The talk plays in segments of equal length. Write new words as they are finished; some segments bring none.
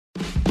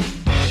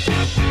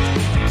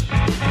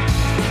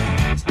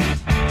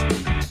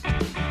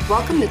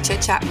Welcome to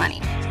Chit Chat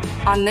Money.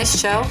 On this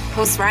show,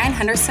 hosts Ryan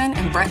Henderson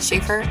and Brett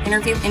Schaefer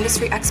interview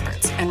industry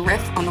experts and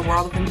riff on the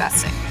world of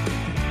investing.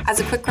 As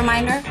a quick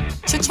reminder,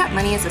 Chit Chat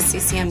Money is a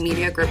CCM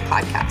Media Group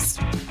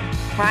podcast.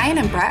 Ryan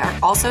and Brett are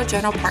also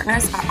general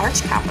partners at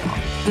Arch Capital,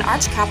 and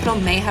Arch Capital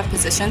may have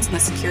positions in the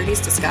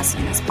securities discussed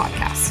in this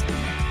podcast.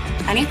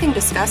 Anything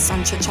discussed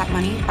on Chit Chat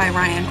Money by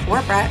Ryan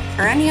or Brett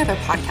or any other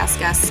podcast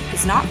guests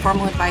is not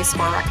formal advice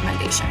or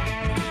recommendation.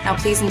 Now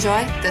please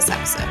enjoy this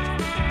episode.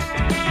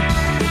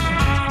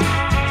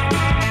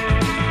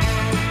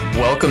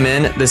 Welcome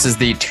in. This is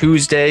the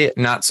Tuesday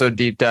Not So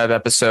Deep Dive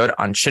episode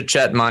on Chit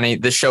Chat Money.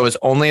 This show is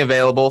only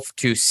available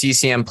to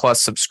CCM Plus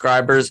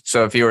subscribers.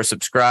 So if you are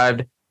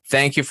subscribed,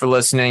 thank you for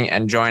listening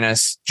and joining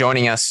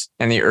us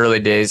in the early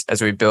days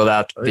as we build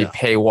out the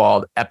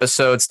paywalled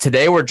episodes.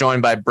 Today, we're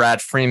joined by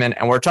Brad Freeman,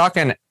 and we're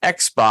talking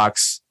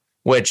Xbox,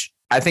 which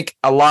I think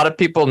a lot of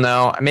people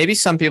know. Maybe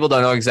some people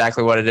don't know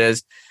exactly what it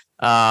is.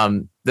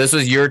 This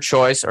was your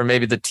choice, or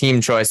maybe the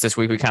team choice this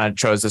week. We kind of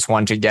chose this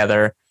one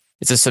together.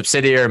 It's a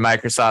subsidiary of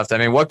Microsoft. I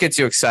mean, what gets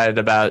you excited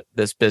about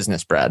this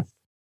business, Brad?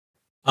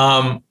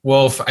 I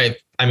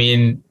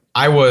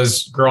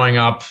was growing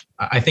up,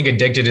 I think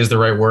addicted is the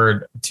right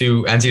word,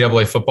 to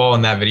NCAA football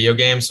and that video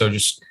game. So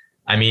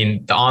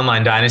the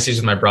online dynasties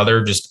with my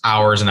brother, just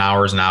hours and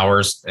hours and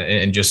hours,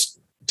 and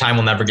just time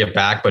will never get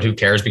back, but who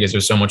cares, because it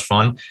was so much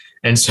fun.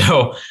 And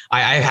so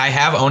I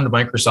have owned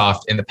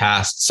Microsoft in the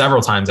past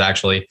several times,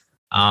 actually.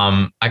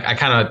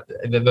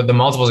 The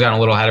multiple's gotten a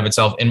little ahead of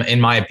itself in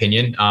my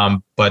opinion.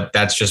 But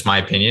that's just my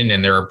opinion.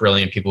 And there are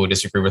brilliant people who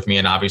disagree with me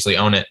and obviously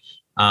own it.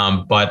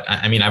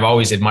 I've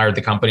always admired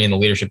the company and the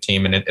leadership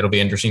team, and it'll be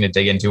interesting to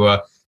dig into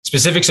a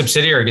specific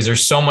subsidiary because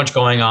there's so much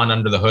going on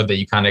under the hood that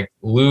you kind of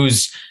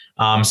lose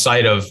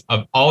sight of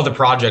all of the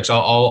projects,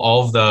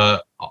 all of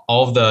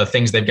the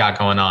things they've got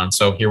going on.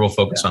 So here we'll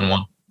focus on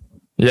one.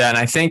 Yeah. And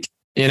I think,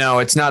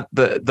 it's not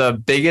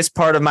the biggest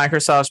part of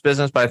Microsoft's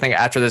business, but I think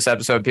after this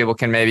episode, people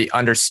can maybe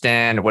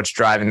understand what's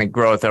driving the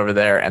growth over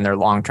there and their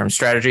long-term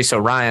strategy. So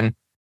Ryan,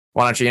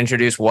 why don't you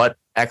introduce what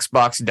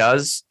Xbox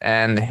does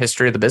and the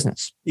history of the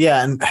business?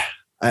 Yeah, and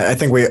I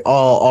think we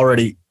all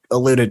already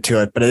alluded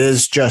to it, but it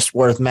is just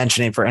worth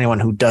mentioning for anyone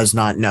who does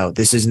not know.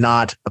 This is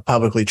not a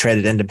publicly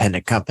traded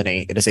independent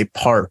company. It is a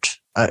part.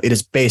 It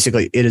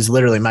is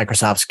literally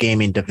Microsoft's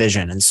gaming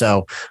division. And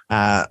so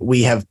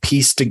we have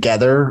pieced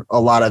together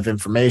a lot of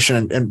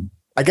information. And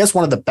I guess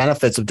one of the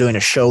benefits of doing a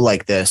show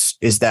like this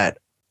is that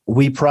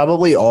we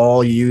probably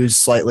all use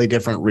slightly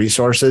different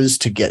resources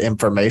to get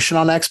information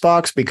on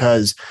Xbox,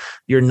 because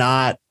we're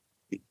not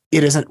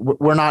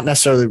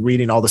necessarily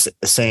reading all the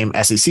same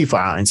SEC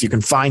filings. You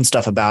can find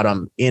stuff about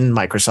them in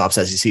Microsoft's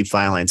SEC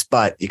filings,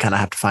 but you kind of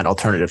have to find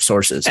alternative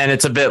sources. And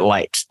it's a bit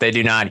light. They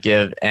do not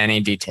give any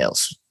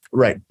details.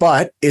 Right.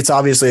 But it's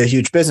obviously a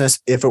huge business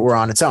if it were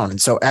on its own.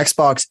 And so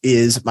Xbox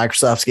is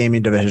Microsoft's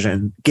gaming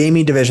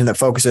division that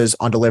focuses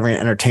on delivering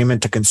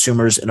entertainment to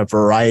consumers in a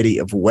variety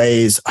of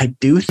ways.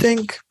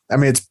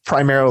 It's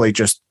primarily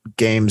just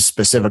games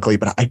specifically,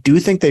 but I do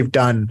think they've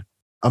done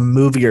a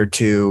movie or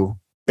two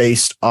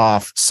based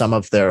off some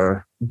of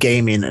their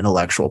gaming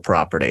intellectual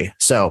property.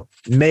 So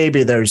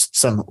maybe there's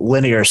some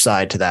linear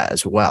side to that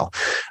as well,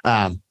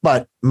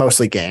 but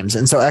mostly games.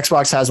 And so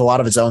Xbox has a lot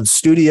of its own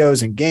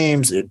studios and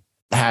games. It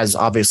has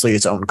obviously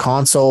its own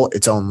console,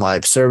 its own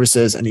live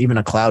services, and even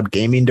a cloud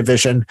gaming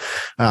division.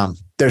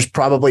 There's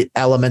probably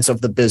elements of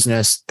the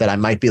business that I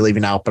might be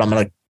leaving out, but I'm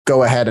going to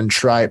go ahead and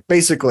try.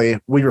 Basically,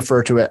 we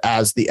refer to it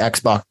as the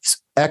Xbox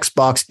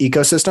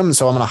ecosystem. And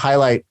so I'm going to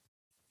highlight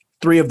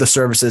three of the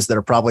services that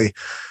are probably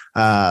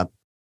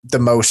the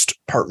most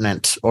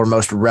pertinent or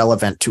most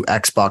relevant to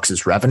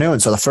Xbox's revenue.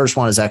 And so the first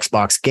one is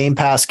Xbox Game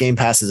Pass. Game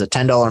Pass is a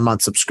 $10 a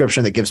month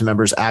subscription that gives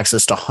members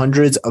access to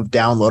hundreds of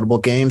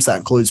downloadable games. That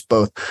includes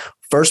both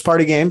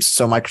first-party games,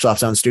 so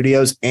Microsoft's own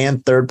studios,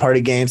 and third-party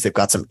games. They've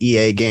got some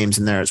EA games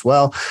in there as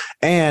well.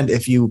 And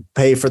if you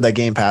pay for the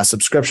Game Pass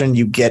subscription,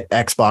 you get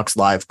Xbox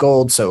Live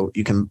Gold, so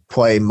you can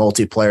play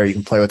multiplayer. You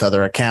can play with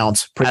other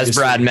accounts. As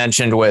Brad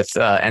mentioned with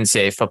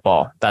NCAA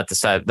football,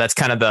 that's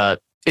kind of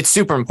it's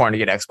super important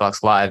to get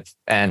Xbox Live,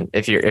 and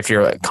if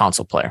you're a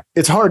console player,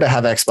 it's hard to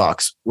have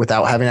Xbox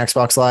without having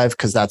Xbox Live,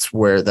 because that's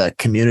where the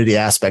community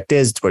aspect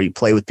is. It's where you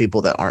play with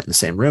people that aren't in the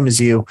same room as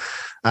you.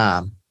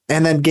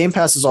 And then Game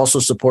Pass is also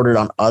supported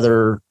on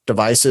other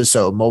devices,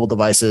 so mobile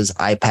devices,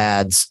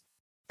 iPads,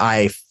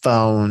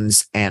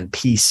 iPhones, and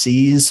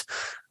PCs.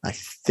 I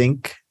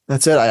think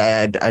that's it.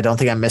 I don't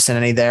think I'm missing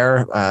any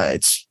there.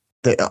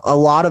 A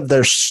lot of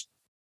their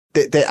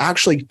they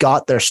actually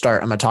got their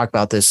start. I'm going to talk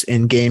about this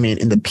in gaming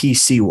in the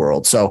PC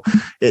world. So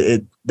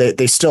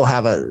they still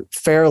have a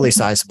fairly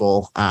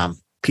sizable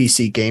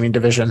PC gaming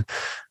division.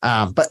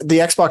 But the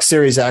Xbox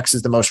Series X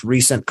is the most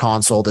recent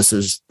console.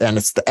 And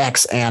it's the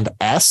X and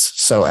S.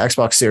 So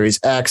Xbox Series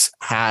X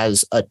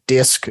has a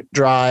disk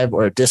drive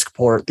or a disk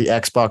port. The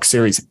Xbox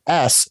Series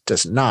S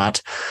does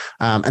not.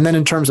 And then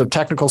in terms of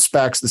technical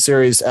specs, the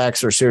Series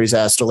X or Series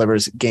S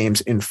delivers games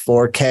in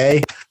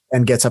 4K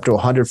and gets up to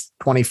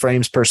 120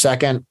 frames per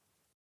second.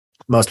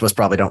 Most of us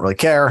probably don't really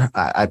care.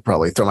 I'd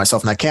probably throw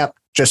myself in that camp.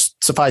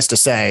 just suffice to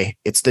say,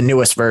 it's the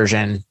newest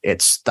version.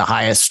 It's the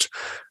highest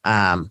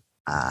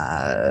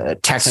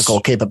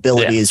technical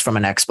capabilities from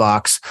an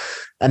Xbox.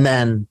 And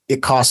then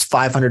it costs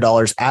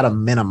 $500 at a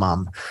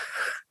minimum.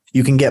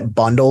 You can get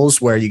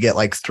bundles where you get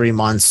like 3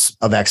 months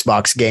of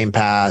Xbox Game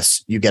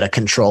Pass, you get a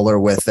controller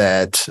with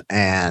it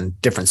and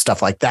different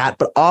stuff like that.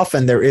 But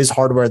often there is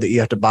hardware that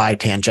you have to buy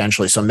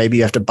tangentially. So maybe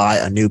you have to buy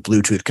a new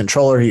Bluetooth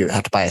controller, you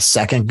have to buy a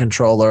second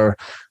controller,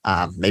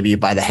 maybe you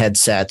buy the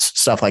headsets,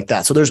 stuff like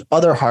that. So there's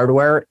other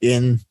hardware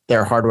in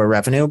their hardware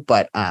revenue,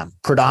 but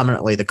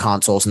predominantly the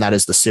consoles, and that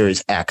is the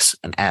Series X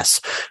and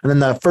S. And then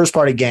the first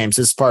party games,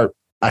 this part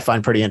I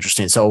find pretty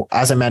interesting. So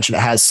as I mentioned,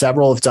 it has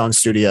several of its own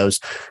studios,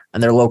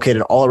 and they're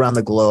located all around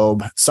the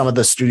globe. Some of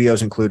the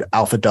studios include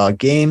Alpha Dog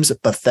Games,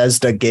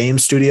 Bethesda Game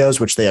Studios,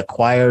 which they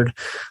acquired,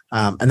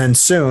 and then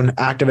soon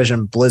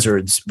Activision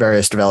Blizzard's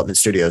various development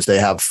studios. They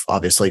have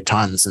obviously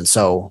tons, and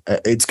so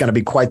it's going to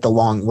be quite the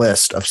long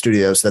list of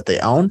studios that they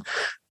own.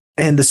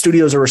 And the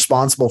studios are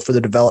responsible for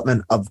the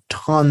development of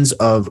tons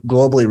of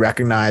globally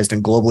recognized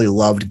and globally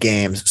loved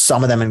games.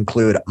 Some of them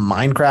include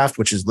Minecraft,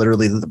 which is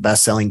literally the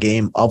best-selling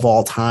game of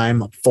all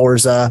time,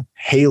 Forza,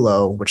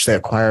 Halo, which they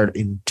acquired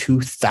in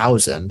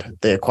 2000.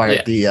 They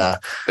acquired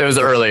it was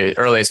the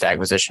earliest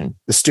acquisition.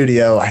 The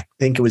studio, I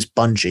think it was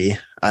Bungie.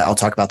 I'll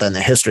talk about that in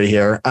the history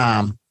here.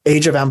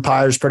 Age of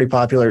Empires, pretty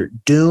popular.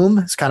 Doom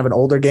is kind of an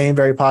older game,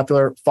 very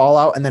popular.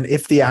 Fallout. And then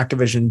if the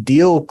Activision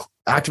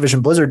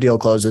Blizzard deal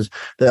closes,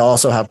 they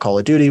also have Call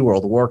of Duty,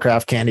 World of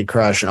Warcraft, Candy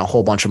Crush, and a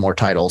whole bunch of more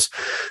titles.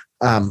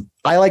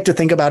 I like to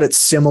think about it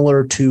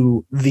similar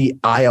to the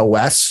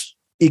iOS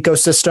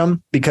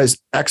ecosystem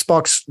because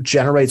Xbox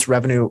generates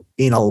revenue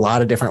in a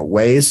lot of different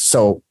ways.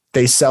 So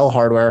they sell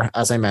hardware,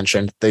 as I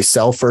mentioned, they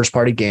sell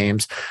first-party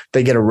games,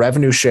 they get a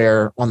revenue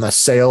share on the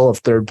sale of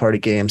third-party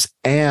games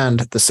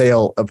and the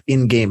sale of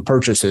in-game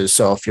purchases.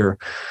 So if you're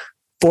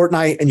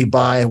Fortnite and you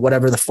buy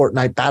whatever the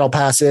Fortnite Battle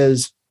Pass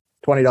is,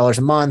 $20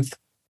 a month,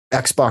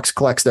 Xbox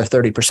collects their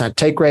 30%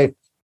 take rate.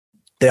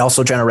 They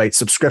also generate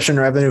subscription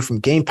revenue from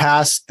Game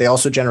Pass. They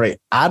also generate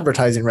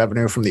advertising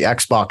revenue from the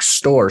Xbox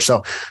store.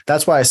 So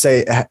that's why I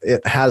say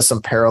it has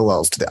some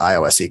parallels to the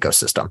iOS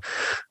ecosystem.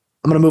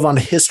 I'm going to move on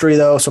to history,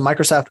 though. So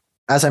Microsoft,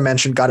 as I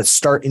mentioned, got its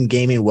start in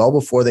gaming well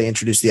before they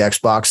introduced the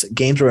Xbox.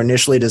 Games were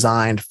initially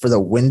designed for the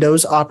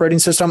Windows operating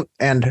system,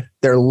 and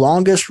their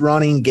longest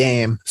running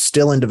game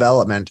still in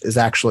development is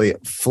actually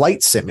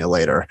Flight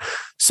Simulator.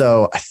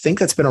 So I think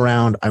that's been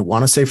around, I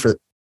want to say, for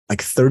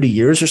like 30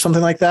 years or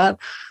something like that.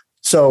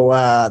 So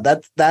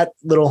that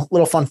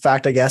little fun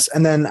fact, I guess.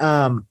 And then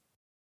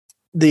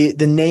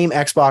the name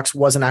Xbox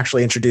wasn't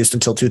actually introduced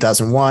until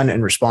 2001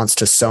 in response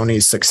to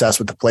Sony's success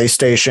with the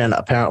PlayStation.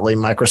 Apparently,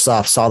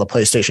 Microsoft saw the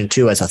PlayStation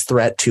 2 as a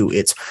threat to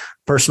its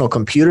personal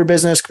computer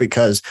business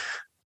because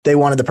they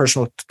wanted the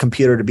personal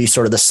computer to be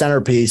sort of the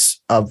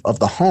centerpiece of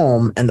the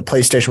home, and the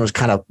PlayStation was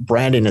kind of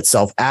branding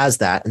itself as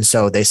that. And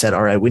so they said,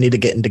 all right, we need to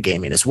get into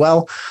gaming as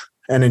well.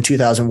 And in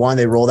 2001,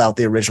 they rolled out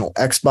the original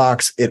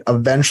Xbox. It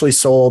eventually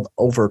sold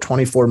over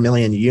 24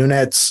 million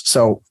units.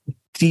 So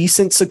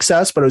decent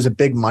success, but it was a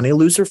big money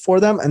loser for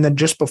them. And then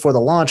just before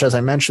the launch, as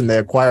I mentioned, they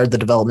acquired the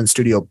development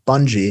studio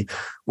Bungie,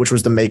 which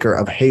was the maker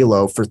of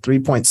Halo, for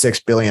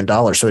 $3.6 billion.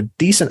 So a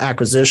decent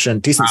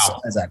acquisition,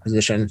 size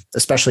acquisition,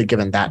 especially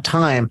given that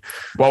time.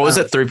 What was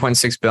it?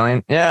 3.6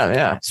 billion?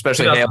 Yeah.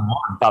 Especially Halo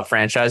top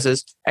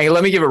franchises. Hey,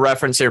 let me give a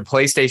reference here.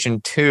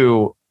 PlayStation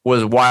 2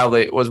 was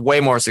way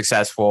more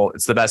successful.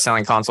 It's the best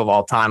selling console of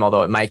all time,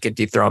 although it might get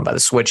dethroned by the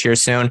Switch here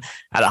soon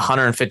at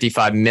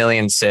 155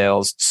 million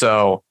sales.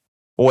 So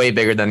way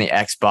bigger than the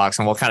Xbox.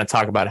 And we'll kind of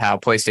talk about how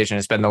PlayStation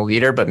has been the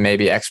leader, but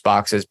maybe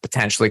Xbox is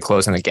potentially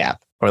closing the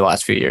gap over the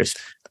last few years.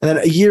 And then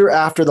a year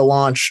after the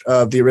launch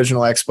of the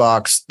original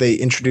Xbox, they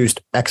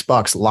introduced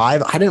Xbox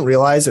Live. I didn't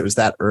realize it was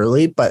that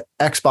early, but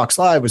Xbox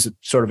Live was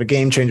sort of a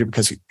game changer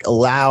because it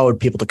allowed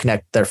people to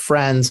connect their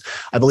friends.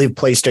 I believe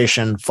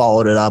PlayStation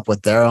followed it up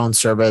with their own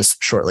service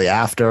shortly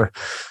after.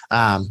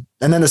 And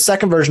then the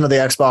second version of the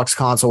Xbox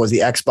console was the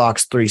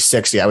Xbox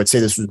 360. I would say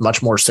this was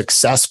much more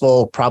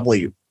successful,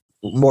 probably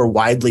more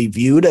widely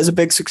viewed as a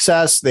big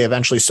success. They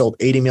eventually sold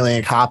 80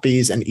 million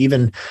copies, and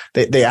even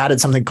they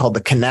added something called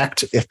the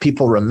Kinect. If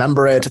people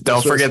remember it,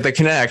 don't forget the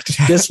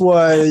Kinect. This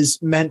was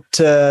meant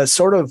to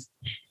sort of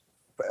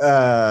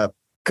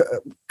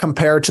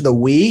compare to the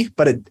Wii,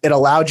 but it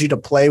allowed you to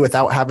play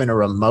without having a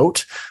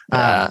remoot.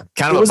 Kind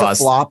of a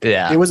bust. Flop.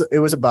 Yeah, it was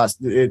a bust.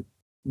 It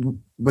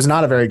was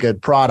not a very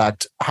good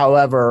product.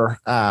 However,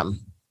 I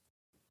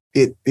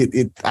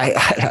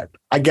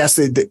guess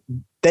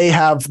they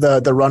have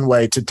the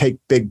runway to take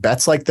big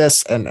bets like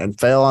this and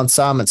fail on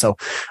some. And so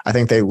I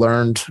think they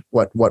learned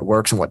what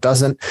works and what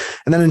doesn't.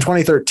 And then in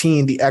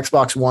 2013, the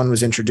Xbox One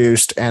was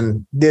introduced.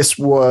 And this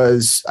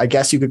was, I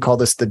guess you could call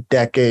this the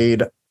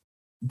decade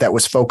that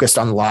was focused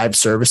on live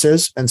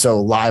services. And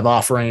so live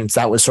offerings,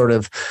 that was sort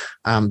of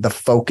the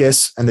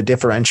focus and the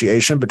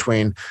differentiation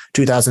between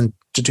 2000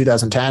 to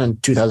 2010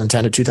 and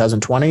 2010 to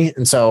 2020.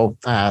 And so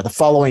the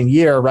following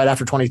year, right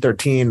after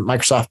 2013,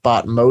 Microsoft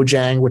bought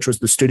Mojang, which was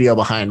the studio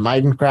behind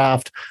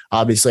Minecraft.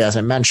 Obviously, as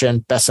I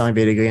mentioned, best-selling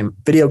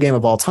video game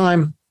of all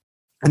time.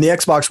 And the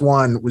Xbox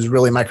One was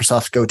really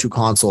Microsoft's go-to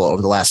console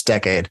over the last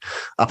decade,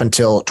 up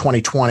until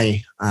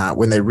 2020,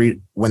 when they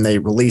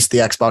released the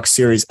Xbox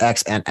Series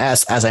X and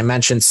S. As I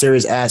mentioned,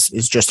 Series S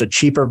is just a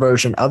cheaper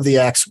version of the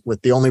X,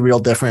 with the only real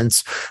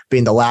difference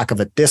being the lack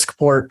of a disc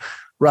port.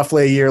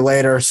 Roughly a year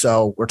later,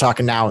 so we're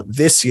talking now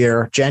this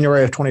year,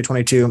 January of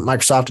 2022,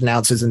 Microsoft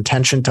announced its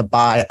intention to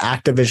buy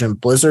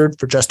Activision Blizzard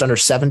for just under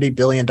 $70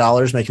 billion,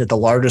 making it the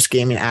largest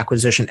gaming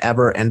acquisition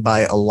ever, and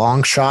by a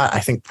long shot.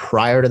 I think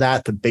prior to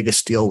that, the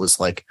biggest deal was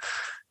I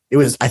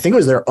think it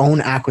was their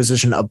own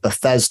acquisition of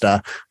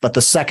Bethesda, but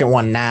the second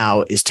one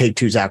now is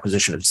Take-Two's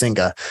acquisition of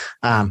Zynga.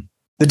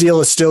 The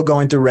deal is still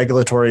going through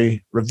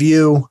regulatory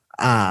review.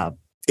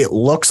 It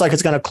looks like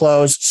it's going to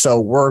close,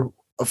 so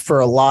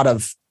for a lot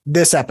of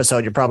this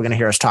episode, you're probably going to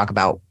hear us talk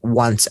about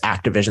once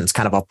Activision's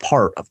kind of a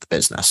part of the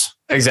business.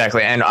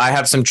 Exactly. And I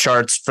have some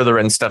charts for the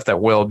written stuff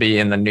that will be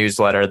in the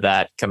newsletter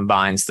that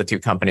combines the two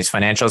companies'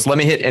 financials. Let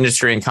me hit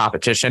industry and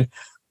competition.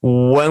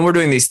 When we're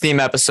doing these theme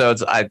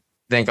episodes, I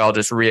think I'll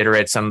just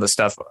reiterate some of the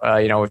stuff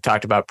we've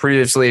talked about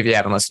previously if you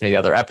haven't listened to the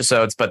other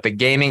episodes. But the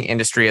gaming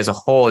industry as a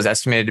whole is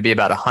estimated to be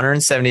about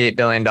 $178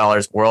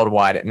 billion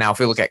worldwide. Now, if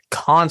we look at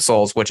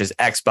consoles, which is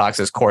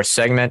Xbox's core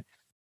segment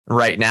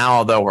right now,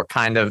 although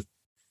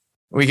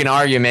we can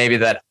argue maybe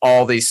that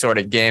all these sort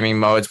of gaming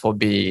modes will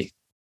be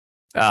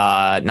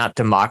not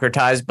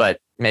democratized,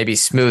 but maybe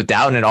smoothed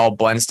out, and it all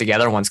blends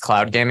together once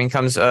cloud gaming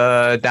comes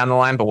down the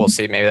line. But we'll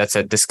see. Maybe that's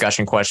a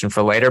discussion question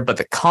for later. But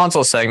the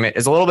console segment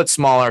is a little bit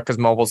smaller because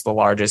mobile's the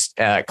largest.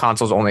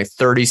 Console's only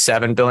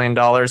 $37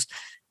 billion.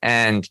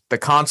 And the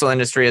console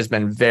industry has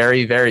been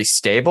very, very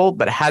stable,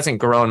 but it hasn't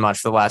grown much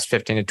for the last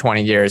 15 to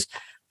 20 years.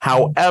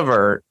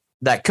 However,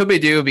 that could be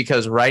due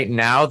because right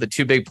now, the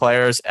two big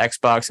players,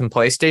 Xbox and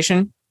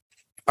PlayStation,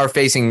 are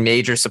facing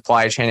major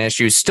supply chain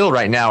issues still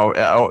right now.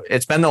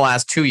 It's been the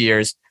last 2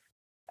 years,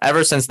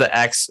 ever since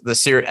the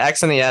Series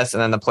X and the S,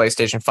 and then the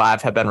PlayStation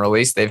 5 have been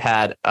released. They've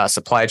had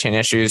supply chain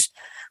issues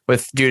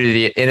due to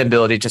the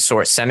inability to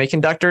source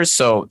semiconductors.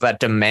 So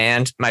that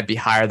demand might be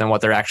higher than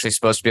what they're actually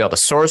supposed to be able to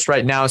source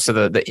right now.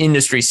 So the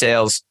industry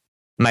sales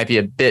might be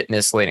a bit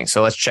misleading.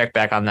 So let's check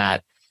back on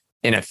that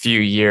in a few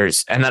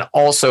years. And that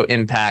also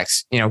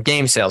impacts,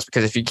 game sales,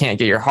 because if you can't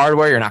get your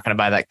hardware, you're not going to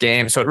buy that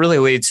game. So it really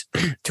leads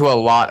to a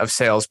lot of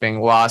sales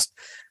being lost.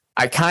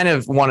 I kind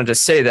of wanted to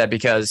say that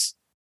because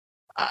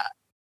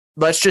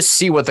let's just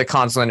see what the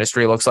console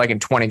industry looks like in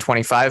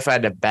 2025. If I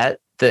had to bet,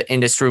 the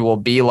industry will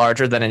be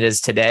larger than it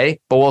is today,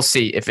 but we'll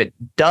see. If it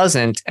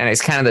doesn't, and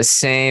it's kind of the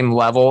same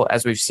level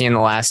as we've seen the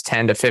last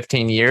 10 to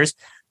 15 years,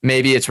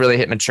 maybe it's really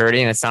hit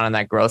maturity and it's not in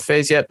that growth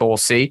phase yet, but we'll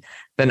see.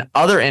 Then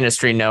other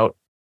industry note,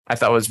 I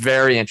thought was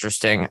very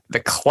interesting, the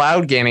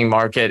cloud gaming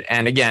market.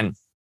 And again,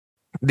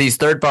 these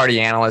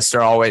third-party analysts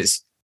are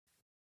always,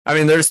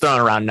 they're just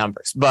throwing around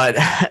numbers, but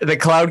the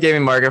cloud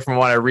gaming market, from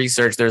what I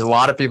researched, there's a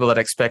lot of people that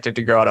expect it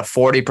to grow at a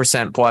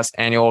 40% plus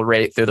annual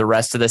rate through the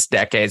rest of this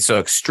decade. So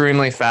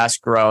extremely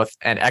fast growth,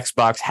 and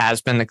Xbox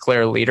has been the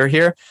clear leader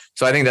here.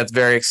 So I think that's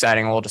very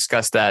exciting. We'll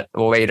discuss that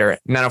later.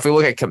 Now, if we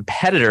look at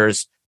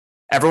competitors,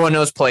 everyone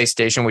knows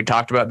PlayStation. We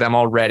talked about them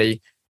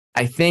already.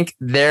 I think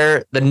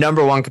they're the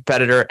number one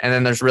competitor, and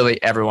then there's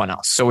really everyone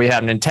else. So we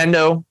have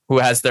Nintendo, who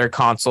has their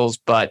consoles,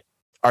 but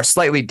are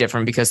slightly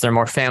different because they're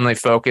more family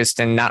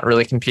focused and not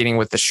really competing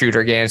with the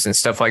shooter games and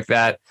stuff like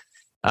that.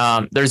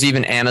 There's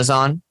even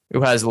Amazon, who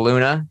has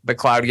Luna, the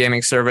cloud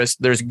gaming service.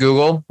 There's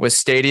Google with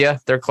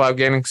Stadia, their cloud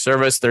gaming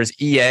service. There's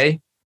EA,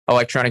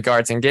 Electronic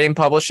Arts and Game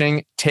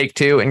Publishing,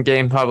 Take-Two and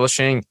Game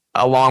Publishing,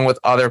 along with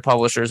other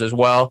publishers as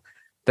well.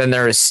 Then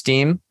there is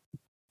Steam,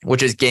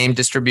 which is game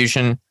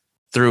distribution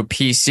through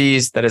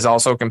PCs. That is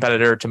also a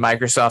competitor to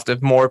Microsoft.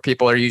 If more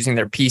people are using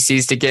their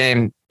PCs to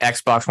game,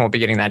 Xbox won't be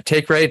getting that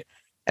take rate.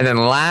 And then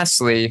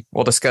lastly,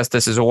 we'll discuss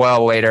this as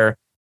well later,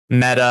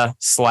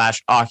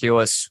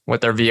 Meta/Oculus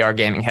with their VR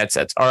gaming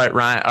headsets. All right,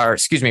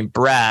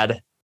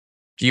 Brad,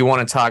 do you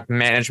want to talk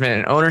management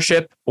and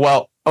ownership?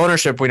 Well,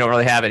 ownership, we don't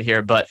really have it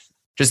here, but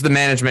just the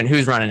management,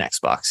 who's running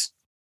Xbox?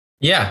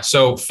 Yeah,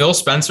 so Phil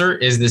Spencer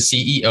is the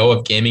CEO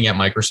of gaming at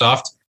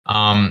Microsoft.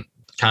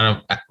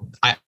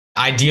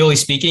 Ideally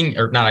speaking,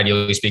 or not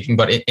ideally speaking,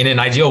 but in an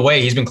ideal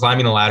way, he's been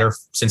climbing the ladder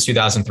since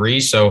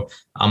 2003. So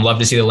I'm love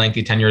to see the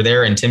lengthy tenure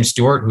there. And Tim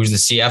Stewart, who's the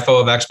CFO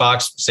of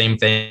Xbox, same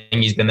thing.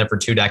 He's been there for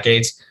 2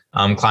 decades,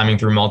 climbing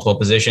through multiple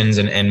positions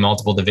and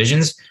multiple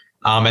divisions.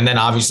 And then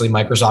obviously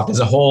Microsoft as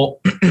a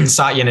whole,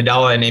 Satya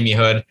Nadella and Amy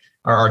Hood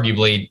are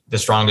arguably the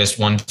strongest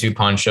 1-2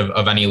 punch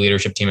of any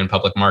leadership team in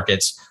public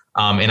markets.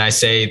 And I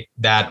say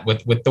that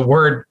with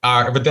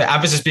the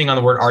emphasis being on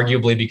the word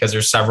arguably, because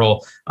there's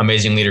several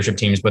amazing leadership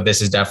teams, but this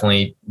is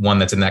definitely one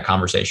that's in that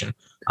conversation.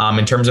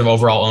 In terms of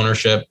overall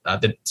ownership,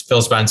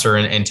 Phil Spencer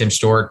and Tim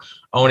Stewart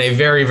own a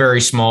very,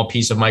 very small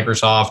piece of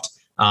Microsoft.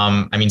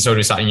 So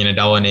do Satya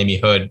Nadella and Amy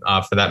Hood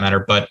for that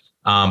matter. But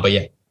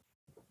yeah.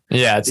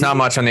 Yeah, it's not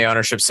much on the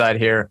ownership side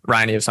here.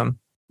 Ryan, you have some?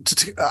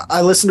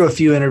 I listened to a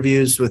few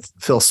interviews with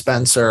Phil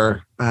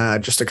Spencer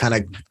just to kind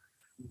of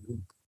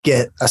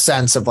get a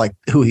sense of like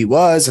who he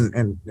was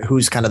and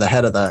who's kind of the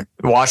head of the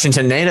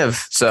Washington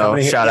native. So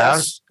company. shout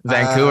out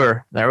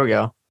Vancouver. There we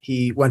go.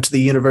 He went to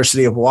the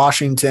University of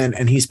Washington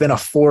and he's been a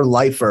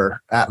for-lifer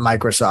at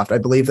Microsoft. I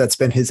believe that's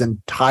been his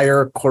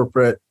entire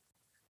corporate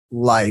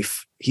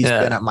life. He's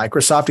been at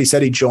Microsoft. He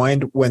said he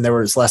joined when there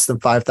was less than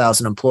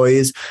 5,000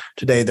 employees.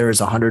 Today,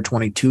 there's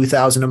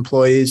 122,000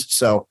 employees.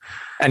 So,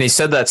 and he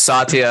said that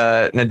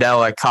Satya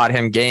Nadella caught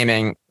him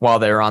gaming while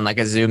they were on like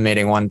a Zoom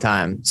meeting one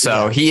time.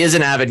 So he is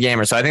an avid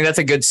gamer. So I think that's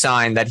a good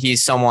sign that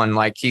he's someone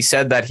like he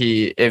said that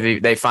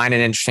if they find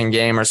an interesting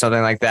game or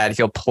something like that,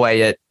 he'll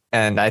play it.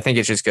 And I think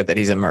it's just good that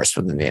he's immersed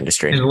within the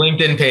industry. His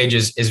LinkedIn page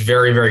is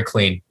very, very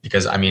clean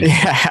because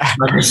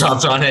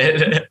Microsoft's on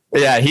it.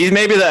 Yeah, he's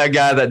maybe the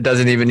guy that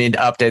doesn't even need to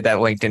update that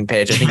LinkedIn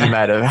page. I think he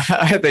might have.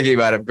 I think he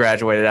might have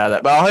graduated out of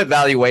that. But I'll hit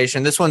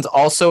valuation. This one's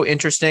also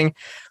interesting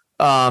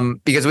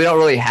because we don't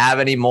really have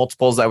any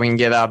multiples that we can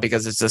give out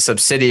because it's a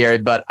subsidiary.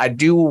 But I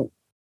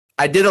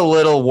did a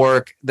little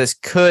work.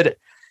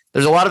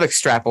 There's a lot of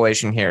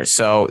extrapolation here.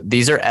 So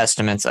these are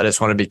estimates. I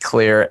just want to be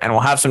clear. And we'll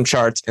have some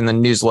charts in the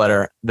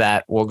newsletter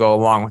that will go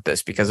along with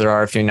this because there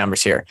are a few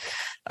numbers here.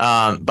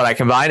 But I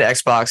combined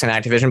Xbox and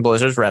Activision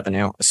Blizzard's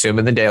revenue,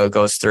 assuming the deal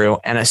goes through,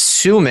 and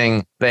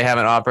assuming they have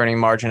an operating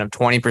margin of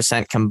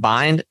 20%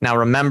 combined. Now,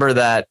 remember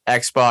that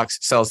Xbox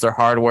sells their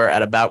hardware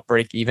at about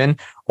break even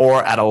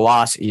or at a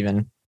loss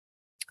even.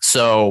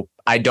 So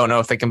I don't know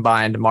if the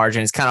combined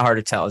margin is kind of hard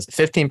to tell. Is it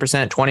 15%,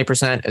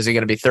 20%? Is it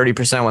going to be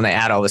 30% when they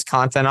add all this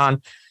content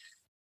on?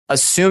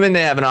 Assuming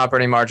they have an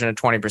operating margin of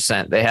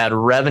 20%, they had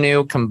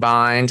revenue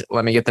combined,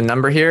 let me get the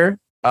number here,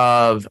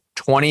 of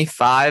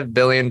 $25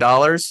 billion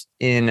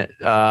in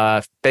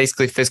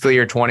basically fiscal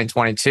year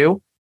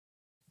 2022.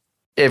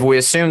 If we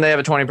assume they have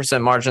a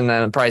 20% margin,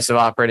 then the price of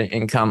operating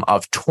income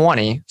of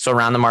 20, so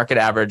around the market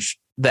average,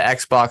 the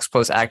Xbox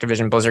plus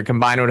Activision Blizzard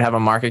combined would have a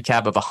market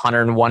cap of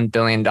 $101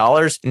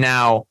 billion.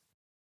 Now,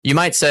 you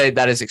might say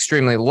that is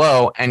extremely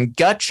low, and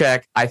gut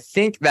check, I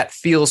think that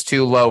feels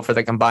too low for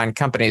the combined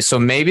companies. So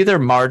maybe their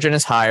margin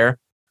is higher,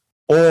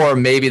 or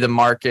maybe the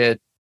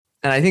market,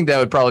 and I think that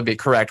would probably be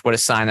correct, would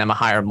assign them a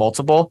higher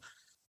multiple.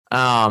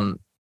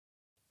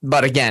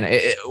 But again,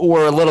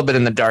 we're a little bit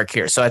in the dark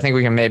here, so I think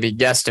we can maybe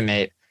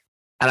guesstimate.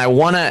 And I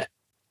want to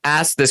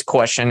ask this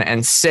question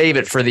and save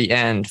it for the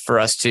end for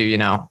us to,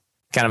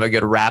 kind of a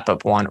good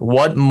wrap-up one.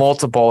 What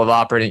multiple of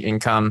operating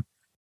income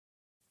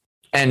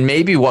and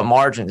maybe what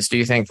margins do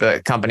you think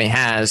the company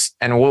has?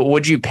 And what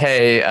would you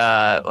pay?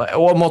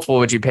 What multiple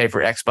would you pay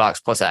for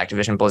Xbox plus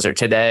Activision Blizzard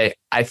today?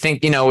 I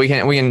think, we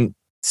can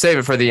save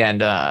it for the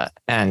end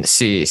and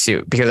see,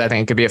 because I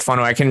think it could be a fun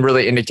one. I can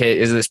really indicate,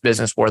 is this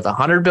business worth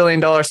 $100 billion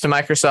to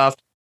Microsoft,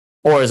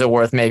 or is it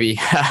worth maybe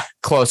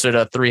closer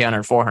to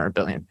 300, 400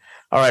 billion?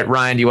 All right,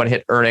 Ryan, do you want to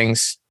hit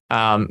earnings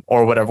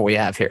or whatever we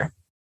have here?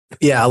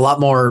 Yeah, a lot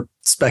more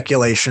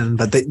speculation,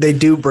 but they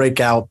do break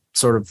out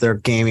sort of their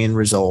gaming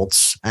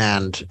results,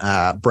 and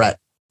Brett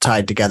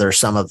tied together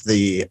some of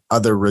the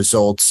other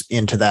results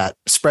into that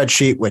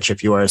spreadsheet, which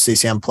if you are a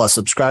CCM Plus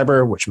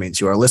subscriber, which means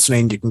you are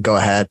listening, you can go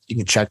ahead, you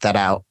can check that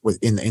out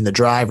in the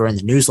drive or in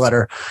the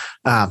newsletter.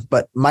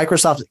 But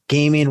Microsoft's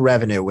gaming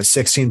revenue was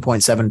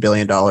 $16.7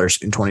 billion in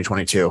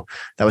 2022.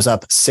 That was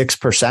up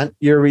 6%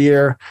 year over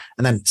year.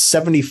 And then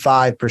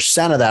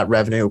 75% of that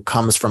revenue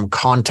comes from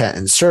content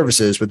and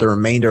services, with the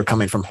remainder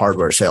coming from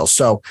hardware sales.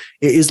 So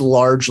it is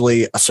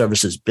largely a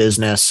services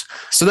business.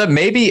 So that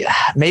maybe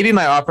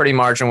my operating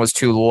margin was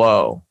too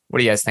low. What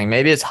do you guys think?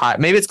 Maybe it's high.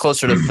 Maybe it's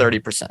closer to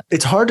 30%.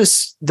 It's hard to,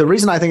 the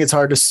reason I think it's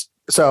hard to,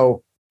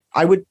 so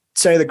I would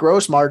say the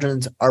gross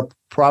margins are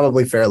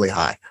probably fairly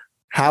high.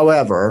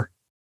 However,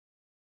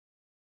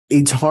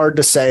 it's hard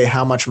to say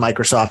how much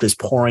Microsoft is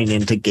pouring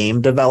into game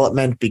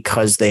development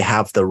because they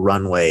have the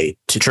runway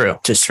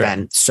to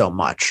spend so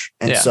much.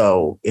 And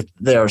so if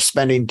they're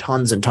spending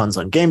tons and tons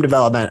on game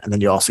development, and then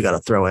you also got to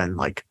throw in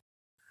like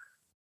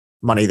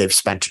money they've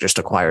spent to just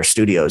acquire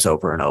studios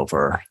over and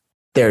over,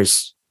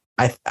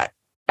 I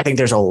think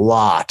there's a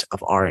lot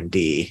of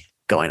R&D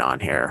going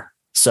on here.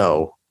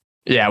 So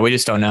yeah, we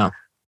just don't know.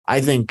 I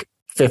think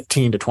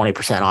 15 to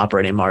 20%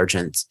 operating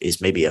margins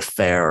is maybe a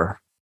fair,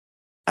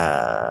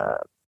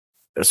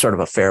 sort of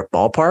a fair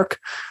ballpark,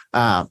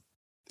 at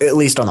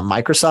least on the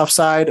Microsoft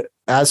side.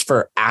 As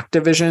for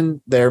Activision,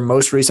 their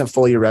most recent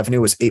full year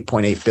revenue was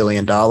 $8.8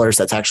 billion.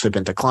 That's actually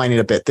been declining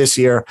a bit this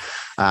year.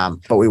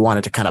 But we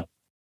wanted to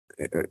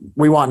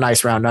we want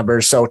nice round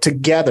numbers. So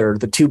together,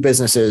 the two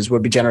businesses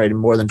would be generating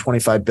more than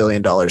 $25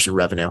 billion in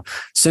revenue.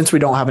 Since we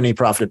don't have any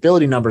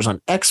profitability numbers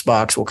on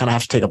Xbox, we'll kind of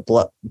have to take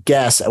a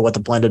guess at what the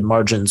blended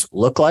margins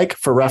look like.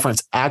 For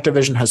reference,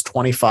 Activision has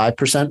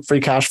 25% free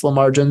cash flow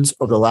margins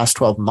over the last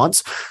 12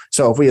 months.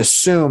 So if we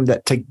assume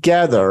that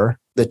together,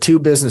 the two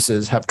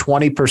businesses have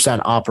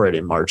 20%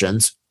 operating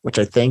margins, which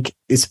I think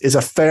is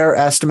a fair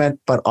estimate,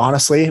 but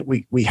honestly,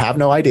 we have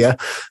no idea.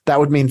 That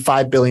would mean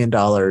 $5 billion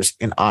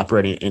in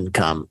operating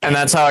income. And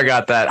that's how I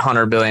got that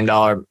 $100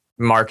 billion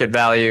market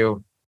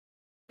value,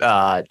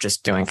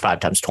 just doing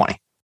 5 times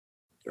 20.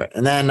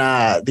 And then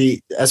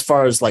as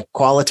far as like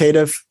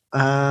qualitative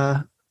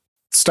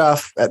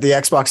stuff, the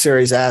Xbox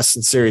Series S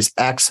and Series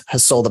X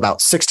has sold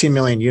about 16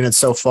 million units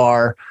so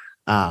far.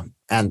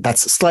 And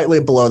that's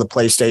slightly below the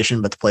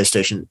PlayStation, but the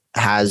PlayStation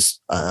has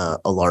a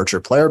larger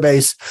player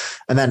base.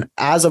 And then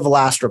as of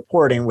last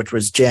reporting, which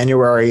was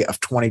January of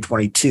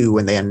 2022,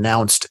 when they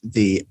announced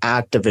the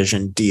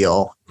Activision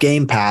deal,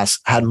 Game Pass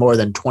had more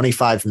than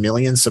 25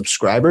 million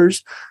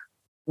subscribers.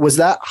 Was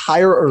that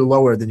higher or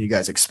lower than you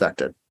guys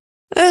expected?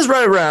 It was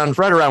right around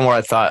where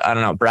I thought. I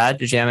don't know. Brad,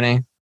 did you have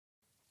any?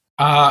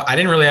 I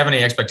didn't really have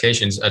any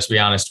expectations, to be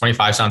honest.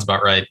 25 sounds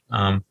about right.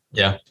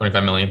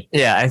 25 million.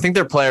 Yeah, I think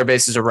their player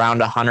base is around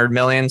 100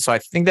 million. So I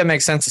think that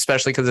makes sense,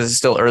 especially because this is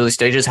still early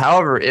stages.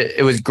 However,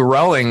 it was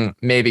growing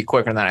maybe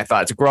quicker than I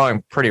thought. It's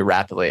growing pretty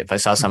rapidly. If I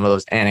saw some of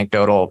those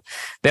anecdotal,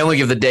 they only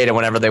give the data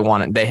whenever they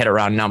want it. They hit a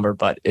round number,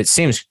 but it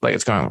seems like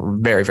it's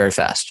going very, very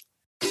fast.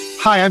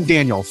 Hi, I'm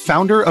Daniel,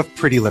 founder of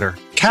Pretty Litter.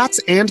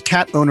 Cats and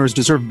cat owners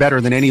deserve better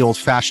than any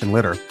old-fashioned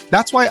litter.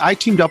 That's why I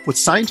teamed up with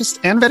scientists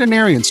and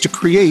veterinarians to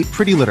create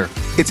Pretty Litter.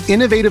 Its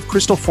innovative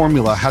crystal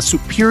formula has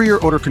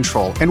superior odor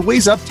control and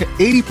weighs up to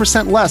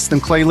 80% less than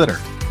clay litter.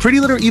 Pretty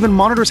Litter even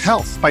monitors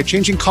health by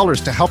changing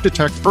colors to help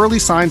detect early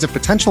signs of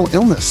potential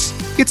illness.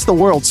 It's the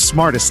world's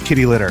smartest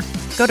kitty litter.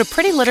 Go to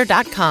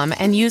prettylitter.com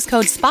and use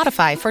code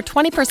SPOTIFY for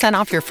 20%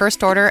 off your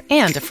first order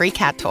and a free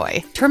cat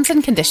toy. Terms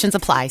and conditions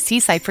apply.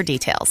 See site for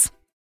details.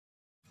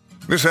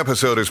 This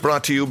episode is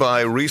brought to you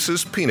by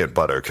Reese's Peanut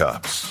Butter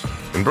Cups.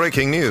 In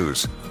breaking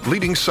news,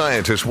 leading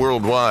scientists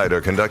worldwide are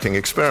conducting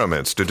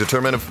experiments to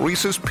determine if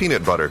Reese's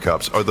Peanut Butter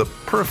Cups are the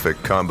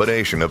perfect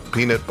combination of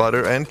peanut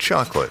butter and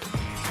chocolate.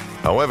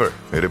 However,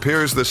 it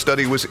appears the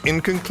study was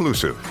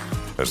inconclusive,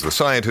 as the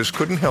scientists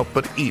couldn't help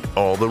but eat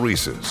all the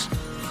Reese's.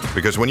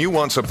 Because when you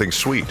want something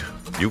sweet,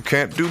 you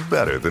can't do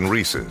better than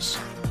Reese's.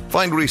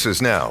 Find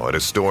Reese's now at a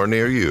store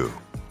near you.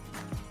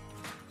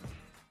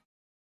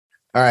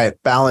 All right,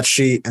 balance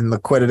sheet and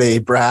liquidity,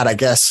 Brad, I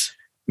guess.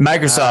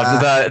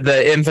 Microsoft,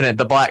 the infinite,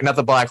 the black, not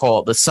the black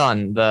hole, the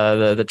sun,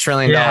 the $1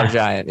 trillion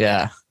giant.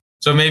 Yeah.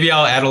 So maybe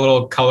I'll add a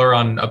little color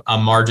on a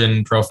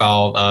margin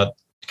profile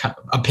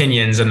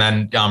opinions, and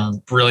then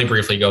really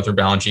briefly go through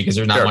balance sheet because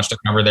there's not much to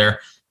cover there.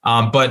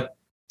 But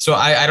so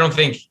I don't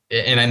think,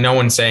 and no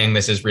one's saying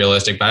this is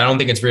realistic, but I don't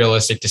think it's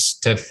realistic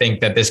to think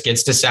that this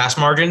gets to SaaS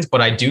margins.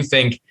 But I do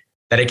think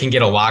that it can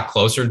get a lot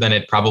closer than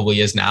it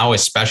probably is now,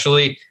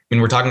 especially when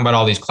we're talking about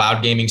all these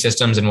cloud gaming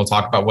systems, and we'll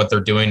talk about what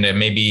they're doing to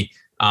maybe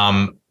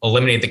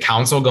eliminate the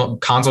console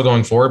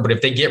going forward. But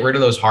if they get rid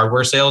of those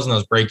hardware sales and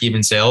those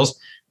break-even sales,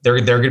 they're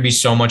going to be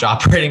so much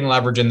operating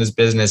leverage in this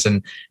business.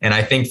 And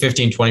I think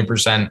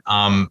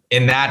 15-20%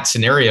 in that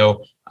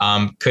scenario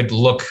could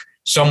look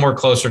somewhere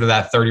closer to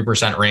that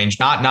 30% range,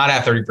 not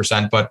at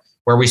 30%, but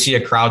where we see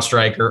a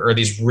CrowdStrike or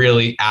these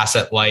really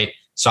asset-light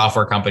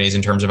software companies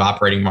in terms of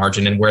operating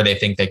margin and where they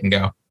think they can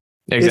go.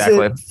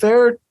 Exactly. Is it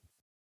fair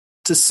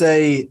to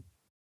say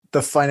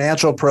the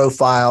financial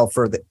profile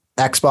for the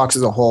Xbox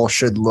as a whole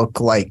should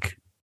look like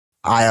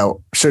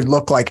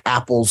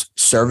Apple's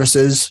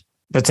services?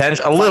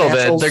 Potential a little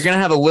bit. They're going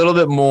to have a little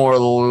bit more,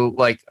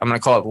 like, I'm going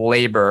to call it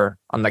labor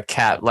on the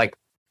cat, like,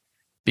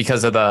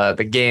 because of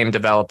the game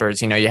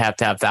developers. You know, you have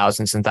to have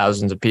thousands and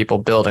thousands of people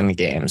building the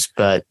games,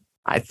 but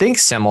I think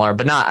similar,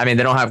 but not. I mean,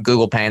 they don't have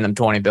Google paying them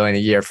 $20 billion a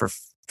year for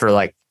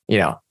like, you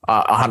know,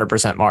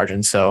 100%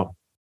 margin. So,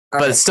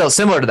 but it's still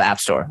similar to the App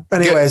Store.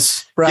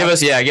 Anyways, give us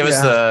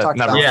the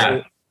number.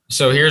 Yeah.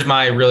 So here's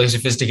my really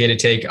sophisticated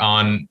take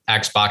on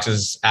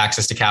Xbox's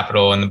access to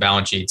capital and the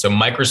balance sheet. So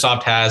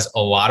Microsoft has a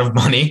lot of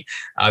money.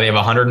 They have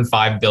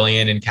 $105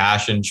 billion in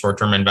cash and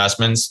short-term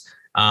investments.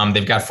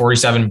 They've got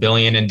 $47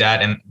 billion in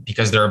debt, and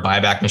because they're a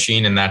buyback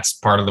machine, and that's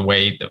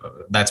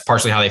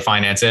partially how they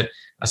finance it,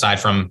 aside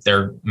from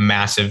their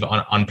massive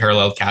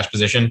unparalleled cash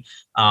position.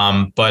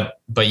 But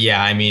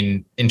yeah, I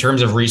mean, in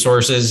terms of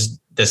resources,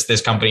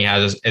 this company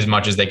has as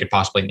much as they could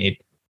possibly need.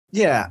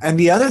 Yeah. And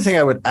the other thing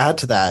I would add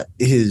to that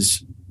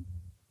is,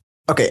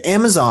 okay,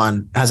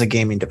 Amazon has a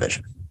gaming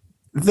division.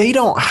 They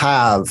don't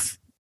have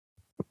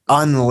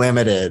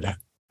unlimited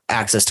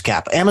access to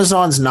capital.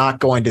 Amazon's not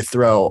going to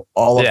throw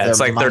all of their it's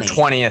like money. Their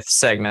 20th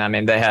segment. I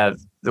mean, they have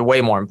the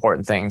way more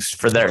important things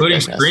for their including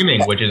business.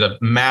 Streaming, which is a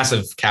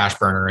massive cash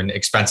burner and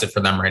expensive for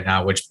them right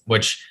now, which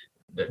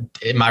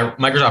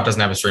Microsoft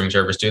doesn't have a streaming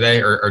service, do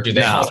they? Or do they?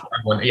 No.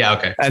 Yeah,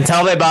 okay.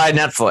 Until they buy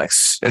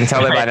Netflix.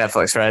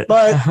 Right?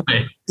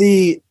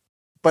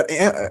 But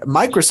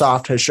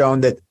Microsoft has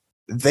shown that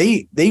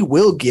they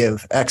will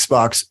give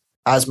Xbox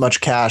as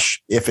much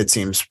cash if it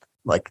seems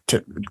like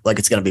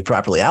it's going to be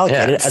properly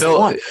allocated as they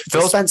want.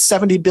 Phil spent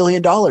 $70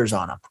 billion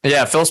on them.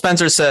 Yeah, Phil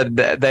Spencer said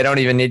that they don't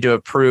even need to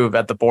approve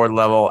at the board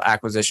level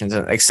acquisitions,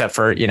 except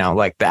for, you know,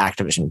 like the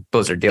Activision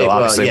Blizzard deal,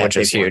 which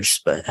is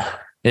huge. But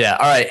yeah,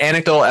 all right.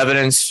 Anecdotal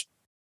evidence.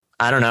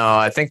 I don't know.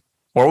 I think,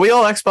 were we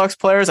all Xbox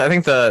players? I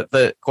think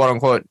the quote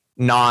unquote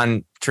the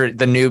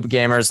noob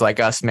gamers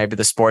like us, maybe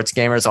the sports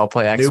gamers, all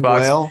play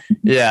Xbox.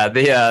 Yeah,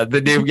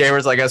 the noob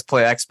gamers like us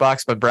play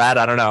Xbox. But Brad,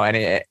 I don't know,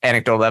 any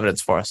anecdotal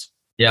evidence for us?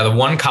 Yeah, the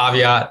one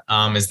caveat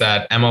is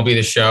that MLB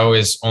The Show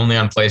is only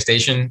on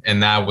PlayStation,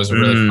 and that was a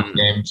really fun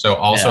game. So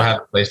also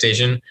have a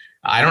PlayStation.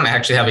 I don't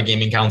actually have a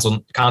gaming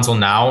console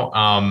now.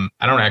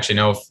 I don't actually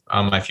know if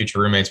my future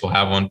roommates will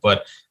have one,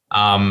 but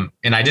and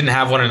I didn't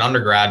have one in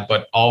undergrad,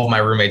 but all of my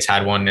roommates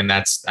had one, and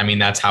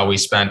that's how we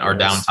spent our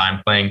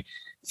downtime playing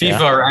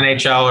FIFA or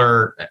NHL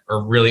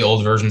or really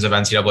old versions of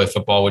NCAA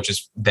football, which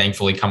is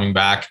thankfully coming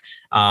back.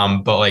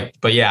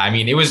 But yeah, I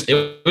mean, it was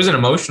an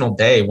emotional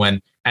day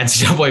when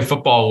NCAA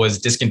football was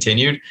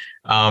discontinued.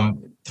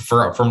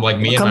 From like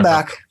me we'll and come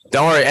back.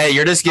 Don't worry. Hey,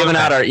 you're just giving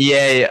out our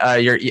EA,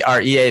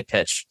 our EA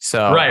pitch.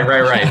 So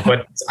right.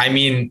 But I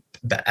mean,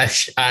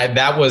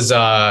 that was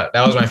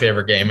my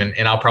favorite game,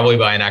 and I'll probably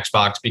buy an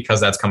Xbox because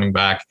that's coming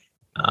back.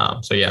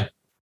 So yeah.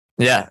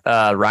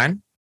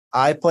 Ryan,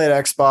 I played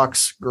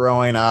Xbox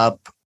growing up.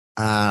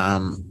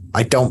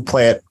 I don't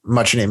play it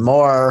much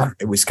anymore.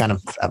 It was kind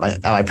of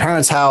at my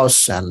parents'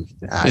 house, and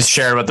just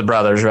shared with the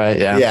brothers, right?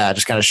 Yeah,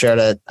 just kind of shared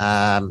it.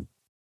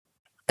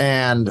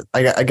 And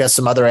I guess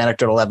some other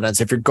anecdotal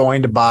evidence. If you're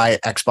going to buy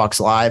Xbox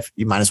Live,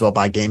 you might as well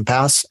buy Game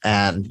Pass,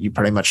 and you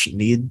pretty much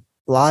need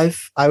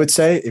Live, I would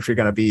say, if you're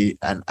going to be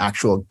an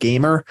actual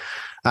gamer.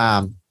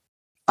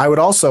 I would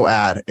also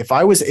add, if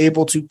I was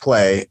able to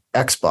play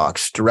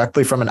Xbox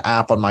directly from an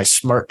app on my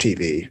smart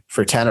TV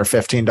for $10 or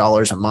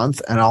 $15 a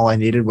month, and all I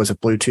needed was a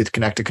Bluetooth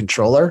connected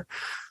controller.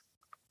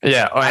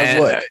 Yeah. I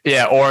would.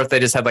 Yeah. Or if they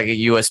just had like a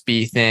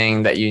USB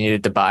thing that you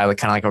needed to buy, like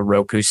kind of like a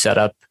Roku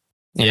setup,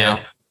 you know?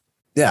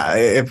 Yeah.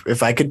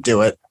 If I could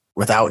do it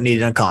without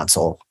needing a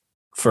console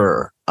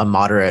for a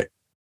moderate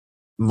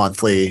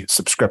monthly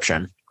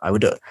subscription, I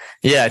would do it.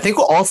 Yeah, I think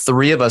all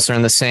three of us are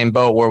in the same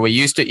boat where we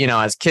used to,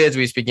 as kids,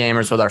 we used to be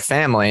gamers with our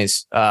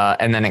families.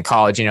 And then in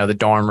college, the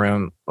dorm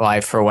room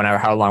life for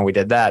how long we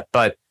did that.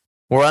 But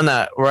we're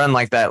on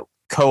like that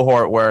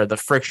cohort where the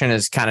friction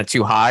is kind of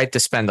too high to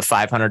spend the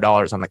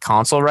 $500 on the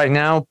console right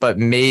now. But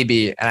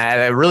maybe, and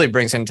it really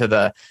brings into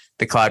the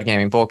cloud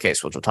gaming bull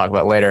case, which we'll talk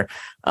about later.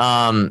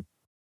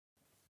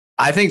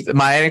 I think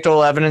my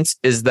anecdotal evidence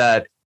is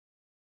that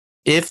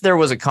if there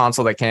was a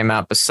console that came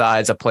out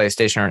besides a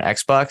PlayStation or an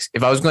Xbox,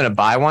 if I was going to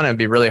buy one, it'd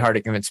be really hard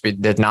to convince me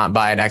to not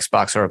buy an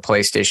Xbox or a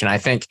PlayStation. I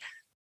think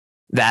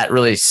that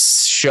really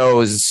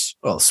shows.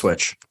 Well,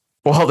 Switch.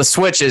 Well, the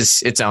Switch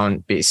is its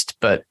own beast,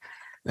 but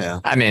yeah,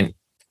 I mean,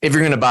 if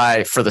you're going to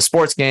buy for the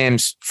sports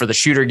games, for the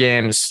shooter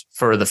games,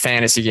 for the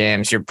fantasy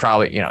games, you're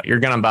probably, you're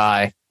going to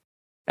buy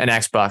an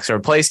Xbox or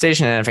a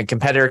PlayStation. And if a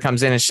competitor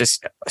comes in, it's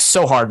just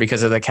so hard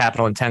because of the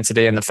capital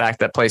intensity and the fact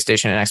that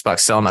PlayStation and Xbox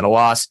sell them at a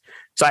loss.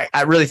 So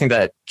I really think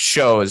that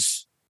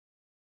shows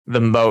the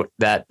moat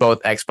that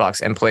both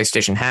Xbox and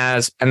PlayStation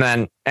has. And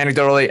then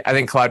anecdotally, I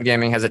think cloud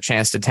gaming has a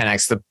chance to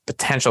 10x the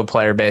potential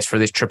player base for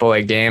these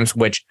AAA games,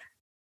 which,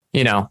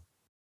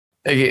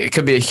 it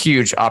could be a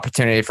huge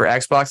opportunity for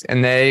Xbox.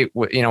 And they,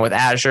 with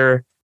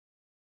Azure,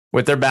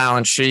 with their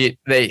balance sheet,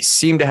 they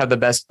seem to have the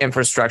best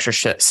infrastructure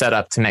set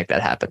up to make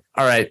that happen.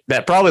 All right.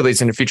 That probably leads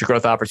into future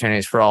growth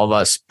opportunities for all of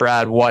us.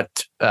 Brad, what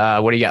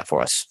do you got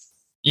for us?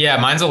 Yeah,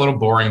 mine's a little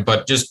boring,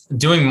 but just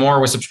doing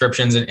more with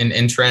subscriptions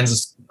and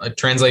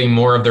translating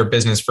more of their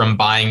business from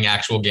buying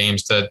actual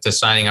games to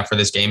signing up for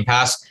this Game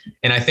Pass.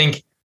 And I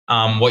think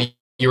what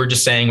you were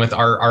just saying with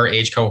our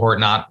age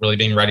cohort not really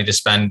being ready to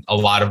spend a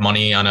lot of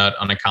money on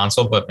a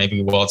console, but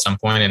maybe we will at some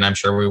point, and I'm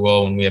sure we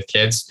will when we have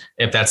kids,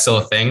 if that's still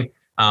a thing.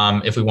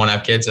 If we want to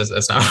have kids,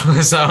 that's not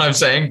what I'm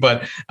saying,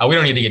 but we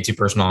don't need to get too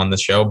personal on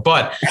this show.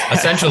 But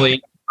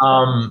essentially,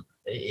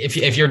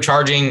 if you're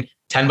charging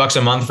 $10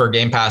 a month for a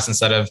Game Pass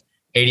instead of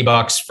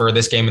 $80 for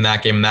this game and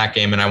that game and that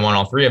game, and I want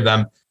all three of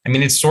them. I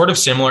mean, it's sort of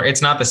similar.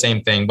 It's not the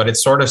same thing, but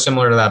it's sort of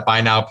similar to that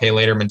buy now, pay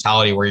later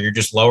mentality where you're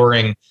just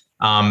lowering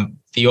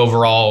the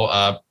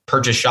overall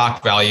purchase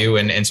shock value.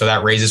 And so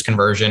that raises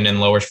conversion and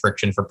lowers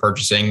friction for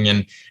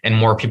purchasing and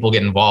more people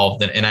get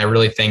involved. And I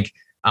really think,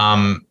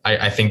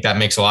 I think that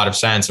makes a lot of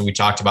sense. And we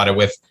talked about it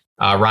with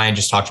Ryan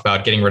just talked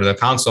about getting rid of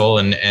the console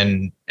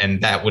and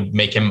that would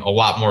make him a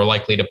lot more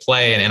likely to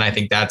play. And I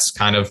think that's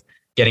kind of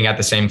getting at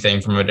the same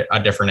thing from a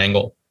different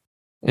angle.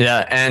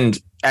 Yeah, and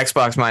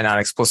Xbox might not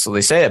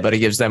explicitly say it, but it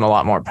gives them a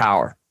lot more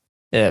power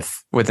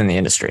if within the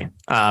industry.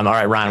 All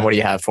right, Ryan, what do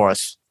you have for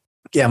us?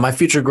 Yeah, my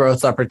future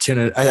growth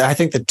opportunity. I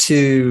think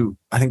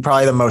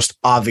probably the most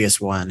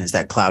obvious one is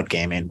that cloud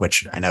gaming,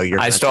 which I know you're.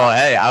 I was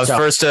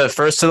first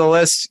to the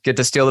list. Get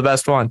to steal the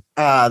best one.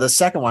 The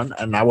second one,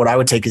 and what I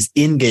would take is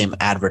in-game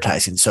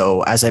advertising.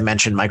 So as I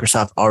mentioned,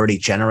 Microsoft already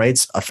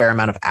generates a fair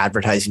amount of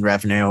advertising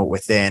revenue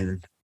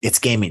within its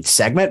gaming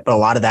segment, but a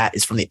lot of that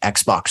is from the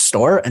Xbox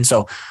store, and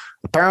so.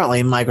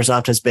 Apparently,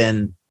 Microsoft has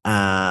been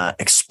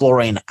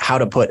exploring how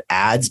to put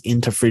ads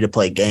into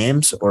free-to-play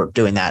games or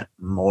doing that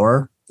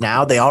more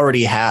now. They're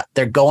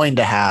going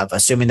to have,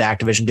 assuming the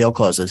Activision deal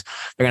closes,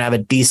 they're going to have a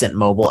decent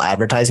mobile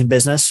advertising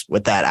business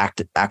with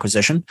that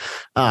acquisition.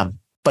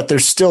 But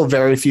there's still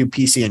very few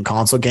PC and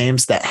console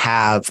games that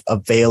have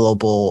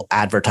available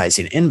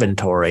advertising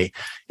inventory.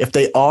 If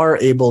they are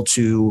able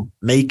to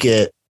make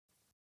it,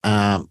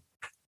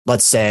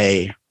 let's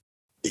say,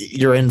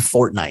 you're in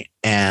Fortnite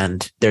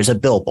and there's a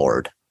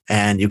billboard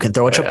and you can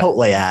throw a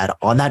Chipotle ad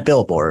on that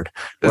billboard.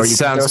 This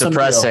sounds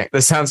depressing.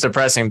 This sounds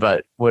depressing,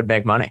 but would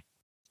make money.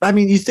 I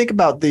mean, you think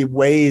about the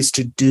ways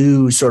to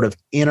do sort of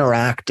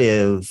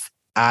interactive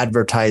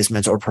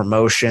advertisements or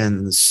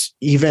promotions,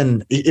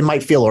 even it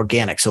might feel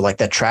organic. So like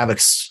that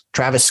Travis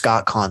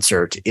Scott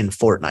concert in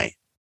Fortnite.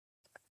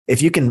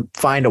 If you can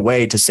find a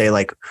way to say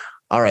like,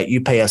 all right,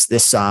 you pay us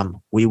this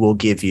sum, we will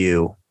give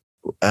you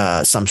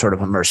some sort of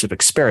immersive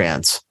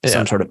experience,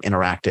 some sort of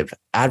interactive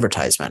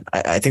advertisement.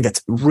 I think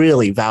that's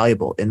really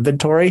valuable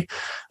inventory.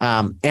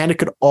 And it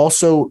could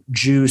also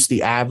juice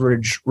the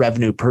average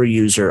revenue per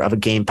user of a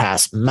Game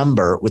Pass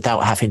member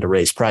without having to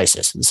raise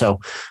prices. And so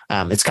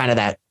it's kind of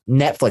that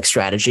Netflix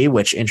strategy,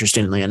 which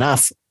interestingly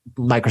enough,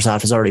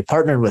 Microsoft has already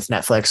partnered with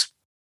Netflix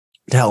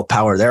to help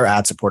power their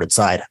ad-supported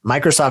side.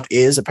 Microsoft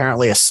is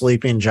apparently a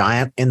sleeping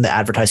giant in the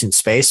advertising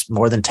space,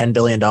 more than $10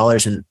 billion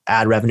in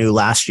ad revenue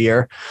last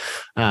year.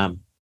 And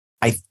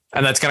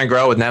that's going to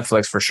grow with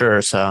Netflix for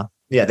sure. So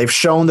yeah, they've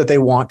shown that they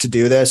want to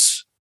do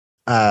this,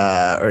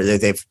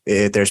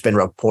 there's been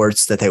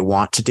reports that they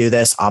want to do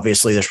this.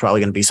 Obviously, there's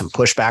probably going to be some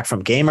pushback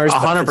from gamers.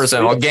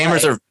 100%. Well,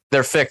 gamers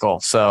they're fickle,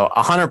 so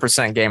 100%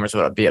 gamers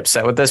would be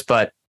upset with this,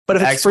 but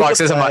if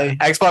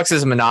Xbox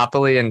is a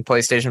monopoly and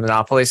PlayStation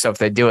monopoly, so if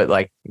they do it,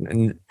 like,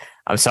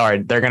 I'm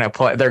sorry, they're gonna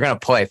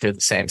play through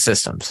the same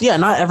systems. Yeah,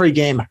 not every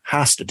game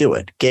has to do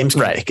it. Games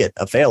can make it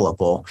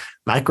available.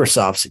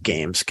 Microsoft's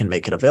games can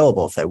make it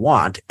available if they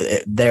want.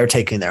 They're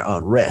taking their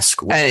own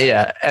risk.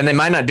 And they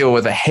might not do it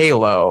with a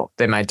Halo.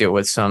 They might do it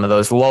with some of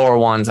those lower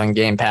ones on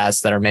Game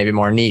Pass that are maybe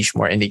more niche,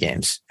 more indie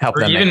games. Help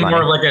them even make money.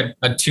 More like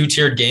a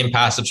 2-tiered Game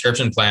Pass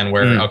subscription plan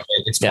where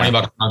it's $20 a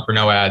month for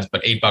no ads,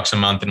 but $8 a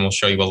month, and we'll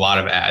show you a lot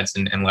of ads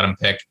and let them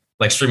pick,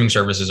 like streaming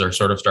services are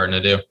sort of starting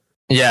to do.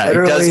 Yeah,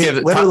 literally, it does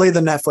give literally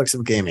the Netflix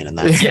of gaming in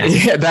that.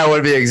 Yeah, that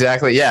would be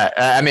exactly. Yeah,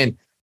 I mean,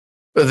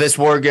 this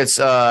word gets.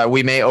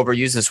 We may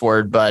overuse this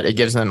word, but it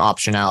gives them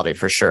optionality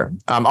for sure.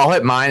 I'll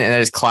hit mine, and it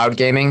is cloud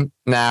gaming.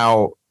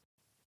 Now,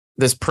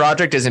 this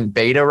project is in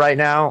beta right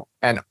now,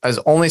 and has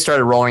only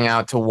started rolling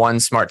out to one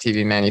smart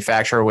TV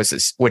manufacturer, which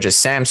is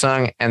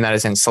Samsung, and that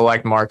is in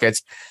select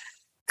markets.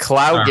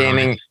 Cloud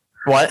gaming.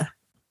 What?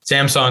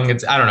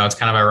 Samsung. I don't know. It's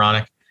kind of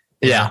ironic.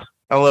 Yeah.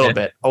 A little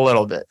bit.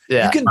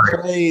 Yeah. You can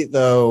play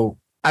though.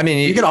 I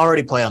mean, you can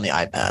already play on the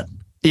iPad.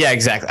 Yeah,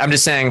 exactly. I'm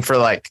just saying for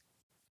the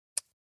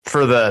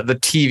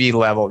TV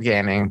level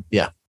gaming.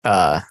 Yeah.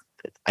 I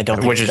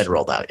don't think it's been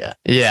rolled out yet.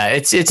 Yeah,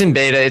 it's in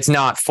beta. It's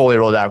not fully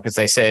rolled out because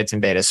they say it's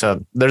in beta.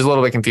 So there's a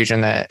little bit of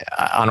confusion that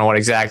I don't know what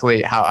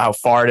exactly how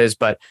far it is,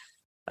 but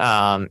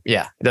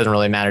it doesn't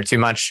really matter too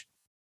much.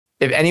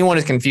 If anyone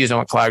is confused on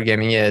what cloud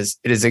gaming is,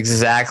 it is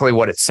exactly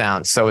what it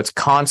sounds. So it's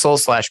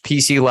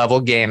console/PC level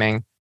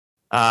gaming.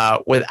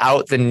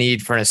 Without the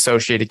need for an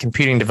associated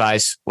computing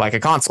device like a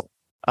console.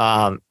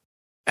 And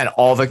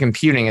all the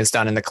computing is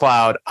done in the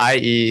cloud,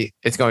 i.e.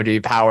 it's going to be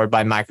powered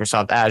by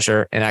Microsoft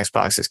Azure in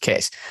Xbox's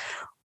case.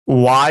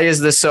 Why is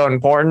this so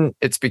important?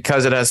 It's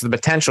because it has the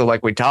potential,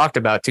 like we talked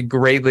about, to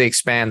greatly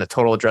expand the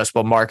total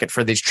addressable market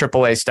for these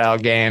AAA style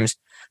games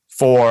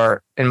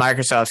for, in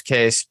Microsoft's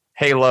case,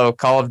 Halo,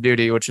 Call of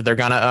Duty, which they're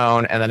going to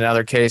own. And then in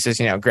other cases,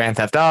 Grand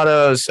Theft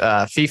Autos,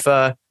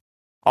 FIFA,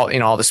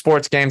 all the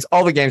sports games,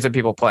 all the games that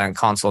people play on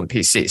console and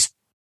PCs.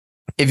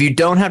 If you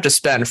don't have to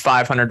spend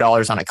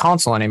 $500 on a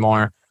console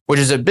anymore, which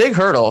is a big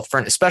hurdle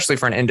especially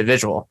for an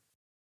individual.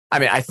 I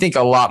mean, I think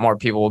a lot more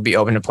people will be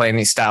open to playing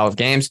these style of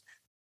games.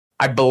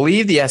 I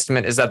believe the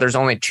estimate is that there's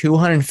only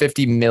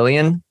 250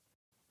 million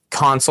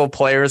console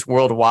players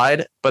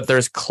worldwide, but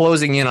there's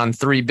closing in on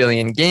 3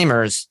 billion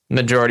gamers,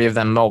 majority of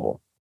them mobile.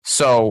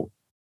 So,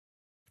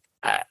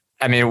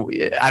 I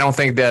mean, I don't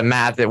think the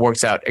math, it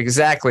works out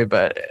exactly,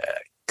 but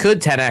could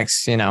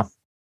 10x,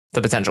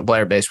 the potential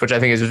player base, which I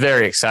think is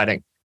very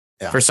exciting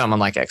for someone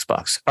like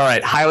Xbox. All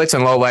right, highlights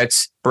and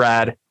lowlights.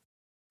 Brad,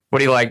 what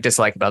do you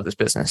dislike about this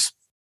business?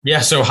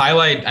 Yeah, so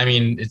highlight, I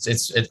mean,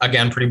 it's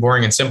again pretty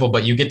boring and simple,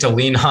 but you get to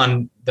lean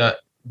on the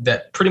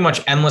pretty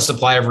much endless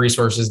supply of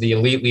resources, the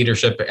elite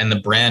leadership and the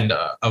brand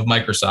of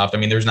Microsoft. I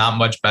mean, there's not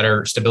much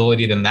better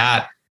stability than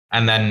that.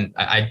 And then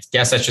I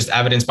guess that's just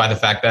evidenced by the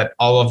fact that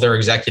all of their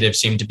executives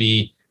seem to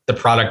be the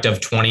product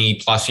of 20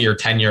 plus year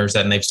tenures,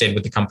 and they've stayed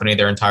with the company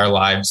their entire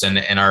lives and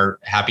are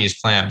happy as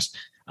clams.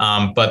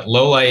 But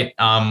low light,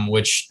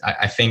 which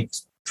I think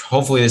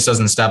hopefully this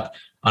doesn't step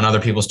on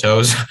other people's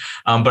toes.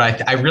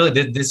 But I really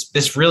did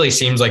this really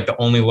seems like the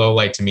only low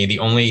light to me, the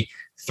only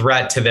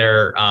threat to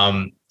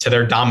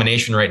their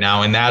domination right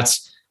now. And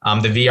that's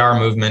the VR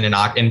movement.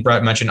 And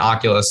Brett mentioned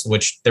Oculus,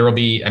 which there will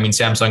be, I mean,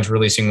 Samsung's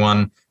releasing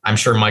one. I'm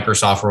sure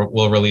Microsoft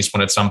will release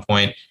one at some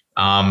point.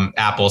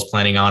 Apple's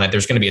planning on it.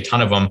 There's going to be a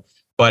ton of them.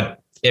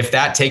 But if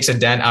that takes a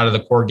dent out of the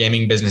core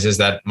gaming businesses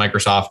that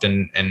Microsoft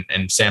and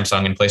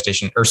Samsung and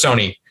PlayStation or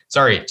Sony,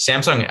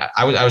 Samsung,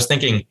 I was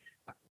thinking,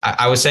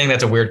 I was saying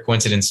that's a weird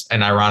coincidence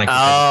and ironic.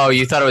 Oh,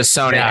 you thought it was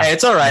Sony. Yeah. Hey,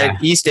 it's all right. Yeah.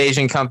 East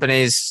Asian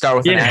companies start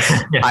with an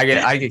S. Yeah.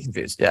 I get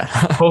confused. Yeah.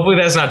 Hopefully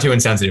that's not too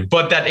insensitive.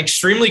 But that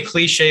extremely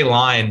cliche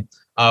line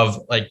of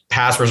like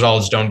past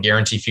results don't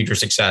guarantee future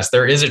success.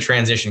 There is a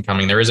transition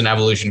coming. There is an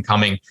evolution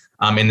coming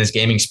in this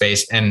gaming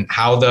space, and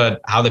how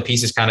the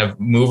pieces kind of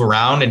move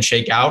around and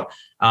shake out.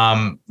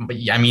 But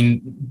I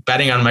mean,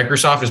 betting on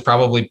Microsoft is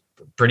probably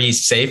pretty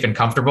safe and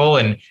comfortable,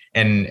 and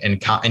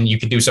you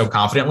could do so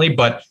confidently.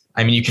 But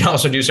I mean, you can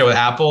also do so with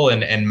Apple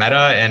and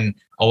Meta and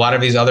a lot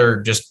of these other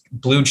just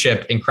blue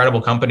chip,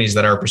 incredible companies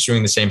that are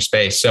pursuing the same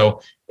space.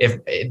 So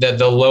if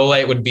the low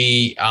light would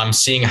be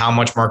seeing how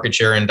much market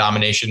share and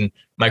domination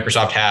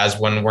Microsoft has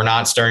when we're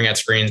not staring at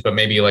screens, but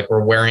maybe like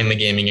we're wearing the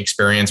gaming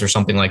experience or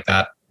something like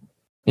that.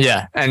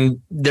 Yeah.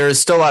 And there's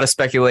still a lot of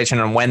speculation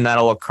on when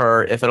that'll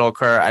occur, if it'll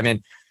occur. I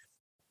mean,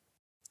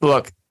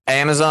 look,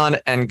 Amazon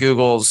and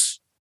Google's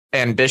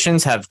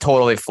ambitions have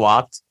totally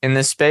flopped in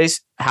this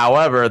space.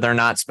 However, they're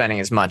not spending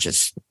as much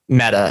as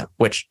Meta,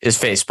 which is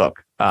Facebook.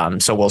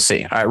 So we'll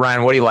see. All right,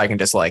 Ryan, what do you like and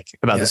dislike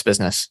about this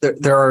business?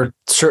 There are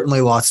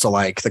certainly lots to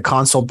like. The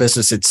console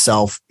business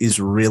itself is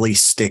really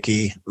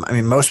sticky. I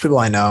mean, most people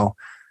I know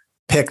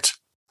picked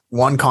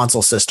one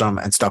console system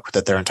and stuck with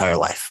it their entire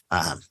life.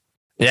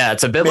 Yeah,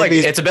 it's a bit like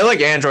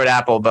Android,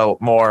 Apple,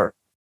 but more.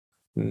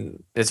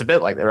 It's a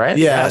bit like that, right?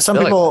 Yeah, some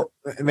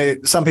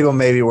people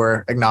maybe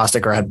were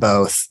agnostic or had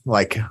both,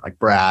 like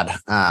Brad.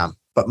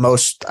 But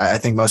I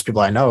think most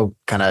people I know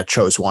kind of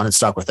chose one and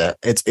stuck with it.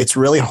 It's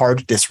really hard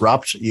to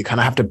disrupt. You kind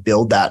of have to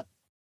build that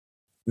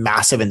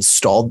massive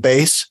installed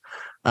base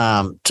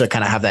to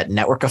kind of have that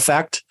network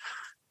effect.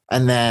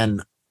 And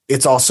then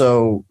it's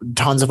also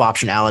tons of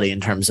optionality in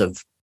terms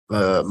of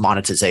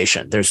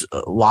monetization. There's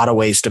a lot of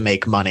ways to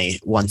make money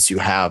once you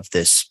have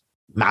this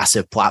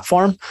massive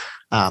platform.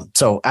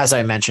 So as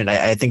I mentioned,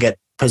 I think it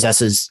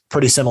possesses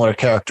pretty similar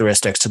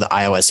characteristics to the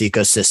iOS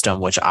ecosystem,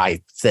 which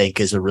I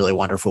think is a really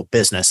wonderful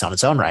business on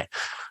its own right.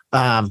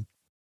 The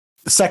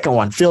second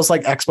one feels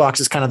like Xbox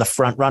is kind of the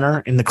front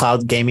runner in the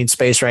cloud gaming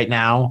space right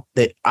now.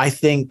 That I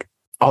think,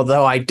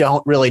 although I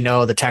don't really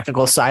know the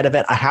technical side of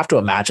it, I have to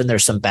imagine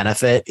there's some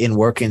benefit in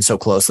working so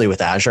closely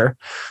with Azure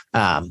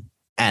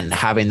and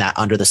having that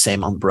under the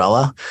same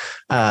umbrella.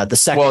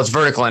 It's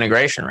vertical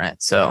integration,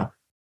 right? So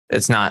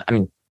it's not,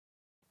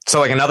 so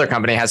like another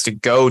company has to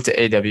go to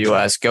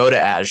AWS, go to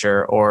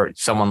Azure, or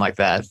someone like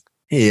that.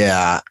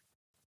 Yeah.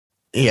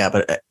 Yeah.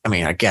 But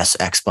I guess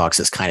Xbox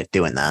is kind of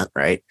doing that,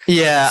 right?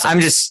 Yeah. So, I'm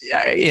just,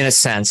 in a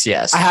sense,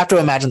 yes. I have to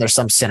imagine there's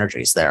some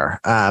synergies there.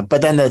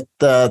 But then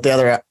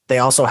they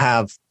also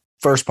have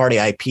first party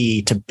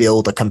IP to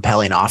build a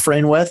compelling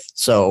offering with.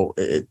 So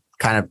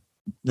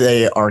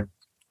they are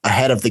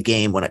ahead of the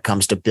game when it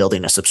comes to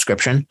building a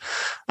subscription.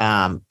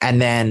 And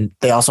then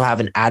they also have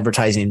an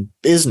advertising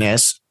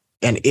business.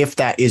 And if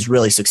that is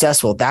really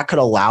successful, that could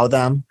allow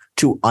them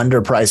to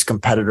underprice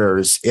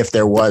competitors. If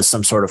there was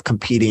some sort of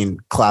competing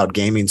cloud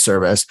gaming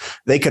service,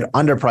 they could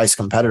underprice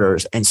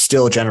competitors and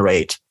still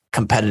generate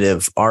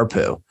competitive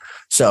ARPU.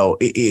 So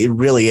it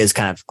really is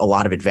kind of a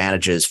lot of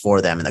advantages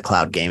for them in the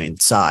cloud gaming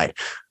side.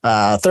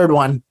 Third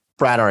one,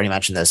 Brad already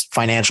mentioned this,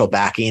 financial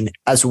backing,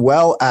 as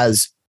well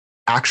as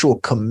actual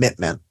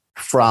commitment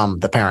from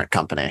the parent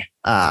company.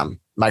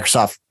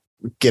 Microsoft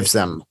gives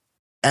them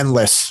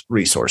endless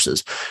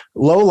resources.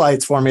 Low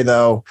lights for me,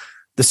 though,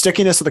 the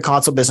stickiness of the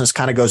console business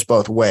kind of goes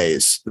both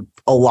ways.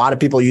 A lot of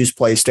people use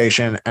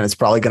PlayStation, and it's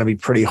probably going to be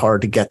pretty hard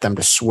to get them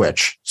to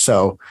switch.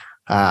 So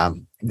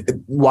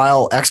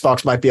while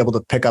Xbox might be able to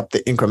pick up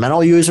the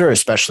incremental user,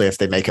 especially if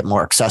they make it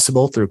more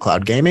accessible through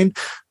cloud gaming,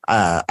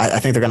 I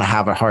think they're going to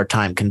have a hard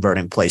time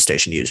converting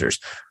PlayStation users.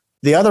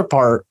 The other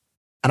part,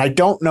 and I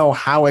don't know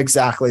how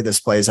exactly this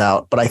plays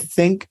out, but I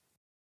think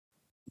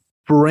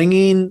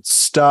bringing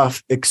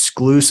stuff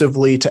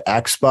exclusively to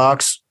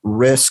Xbox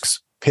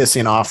risks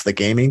pissing off the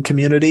gaming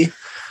community.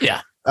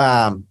 Yeah.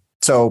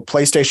 So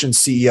PlayStation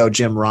CEO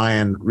Jim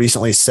Ryan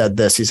recently said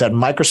this. He said,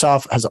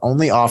 Microsoft has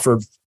only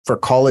offered for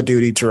Call of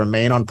Duty to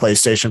remain on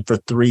PlayStation for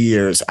 3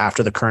 years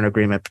after the current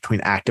agreement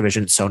between Activision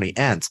and Sony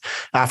ends.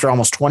 After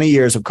almost 20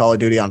 years of Call of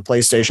Duty on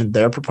PlayStation,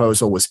 their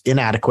proposal was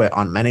inadequate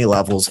on many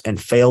levels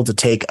and failed to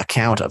take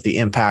account of the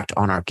impact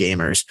on our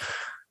gamers.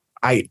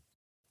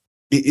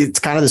 It's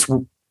kind of this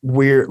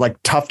weird, like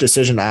tough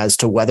decision as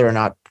to whether or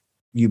not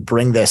you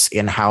bring this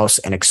in-house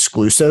and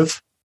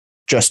exclusive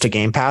just to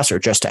Game Pass or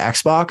just to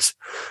Xbox.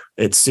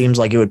 It seems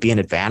like it would be an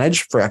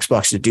advantage for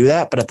Xbox to do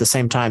that, but at the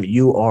same time,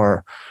 you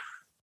are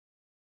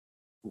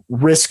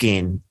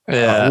risking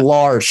a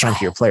large chunk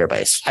of your player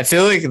base. I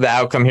feel like the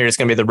outcome here is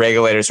going to be the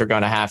regulators are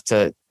going to have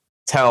to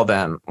tell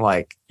them,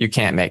 like, you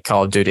can't make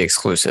Call of Duty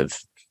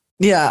exclusive.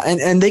 Yeah,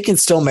 and they can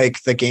still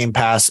make the Game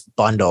Pass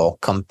bundle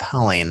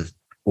compelling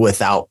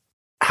without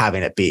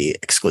having it be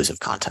exclusive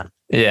content.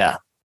 Yeah.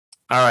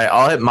 All right.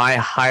 I'll hit my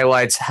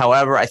highlights.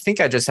 However, I think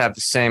I just have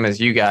the same as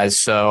you guys.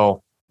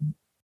 So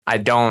I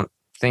don't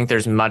think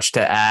there's much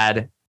to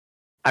add.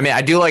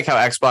 I do like how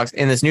Xbox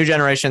in this new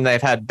generation,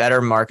 they've had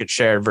better market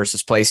share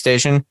versus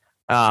PlayStation.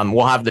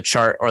 We'll have the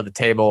chart or the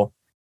table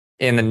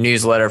in the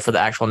newsletter for the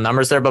actual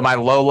numbers there. But my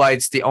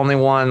lowlights, the only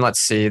one, let's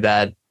see,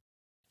 that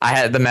I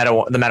had the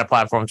Meta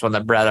platforms one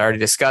that Brad already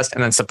discussed,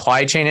 and then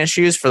supply chain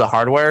issues for the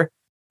hardware.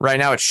 right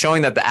now it's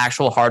showing that the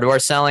actual hardware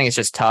selling is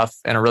just tough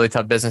and a really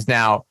tough business.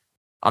 Now,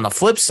 on the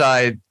flip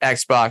side,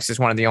 Xbox is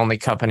one of the only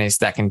companies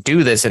that can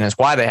do this, and is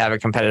why they have a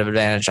competitive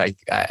advantage.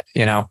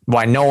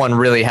 Why no one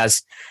really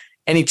has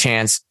any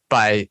chance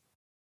by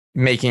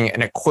making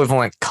an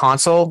equivalent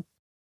console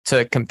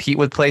to compete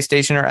with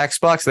PlayStation or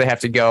Xbox. They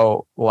have to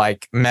go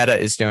like Meta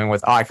is doing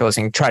with Oculus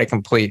and try to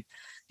complete,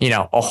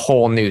 a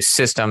whole new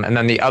system. And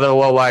then the other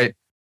low light,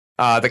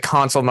 the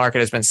console market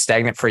has been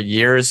stagnant for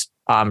years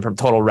from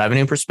total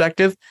revenue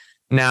perspective.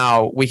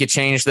 Now, we could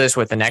change this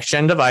with the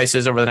next-gen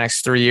devices over the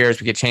next 3 years.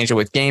 We could change it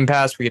with Game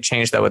Pass. We could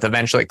change that with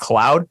eventually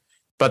cloud.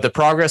 But the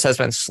progress has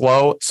been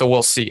slow, so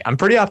we'll see. I'm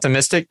pretty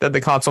optimistic that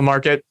the console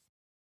market,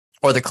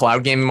 or the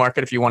cloud gaming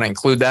market, if you want to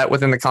include that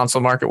within the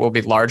console market, will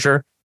be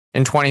larger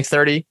in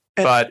 2030.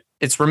 But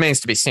it remains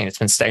to be seen. It's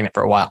been stagnant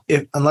for a while.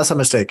 Unless I'm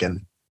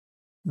mistaken,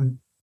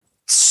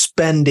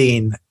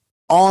 spending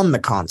on the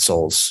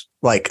consoles,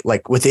 like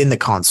within the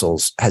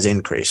consoles, has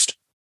increased.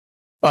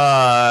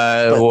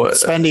 But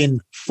spending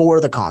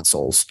for the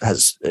consoles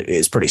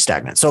is pretty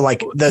stagnant. So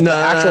like the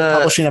actual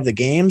publishing of the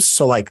games,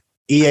 so like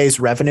EA's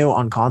revenue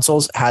on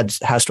consoles has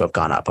to have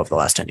gone up over the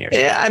last 10 years.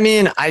 Yeah, I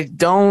mean, I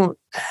don't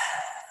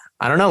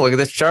know. Look at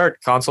this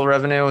chart. Console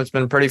revenue has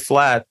been pretty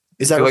flat.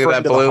 Is that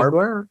referring to the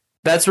hardware?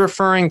 That's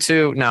referring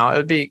to, no, it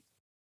would be,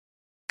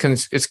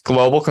 it's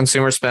global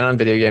consumer spend on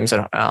video games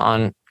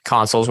on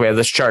consoles. We have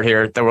this chart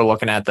here that we're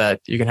looking at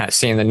that you can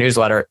see in the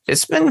newsletter.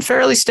 It's been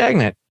fairly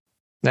stagnant.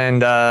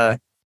 And I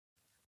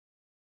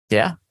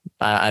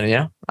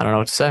don't know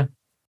what to say.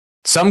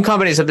 Some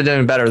companies have been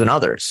doing better than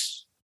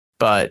others,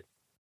 but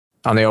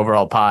on the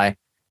overall pie,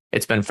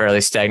 it's been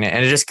fairly stagnant.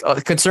 And it just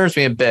concerns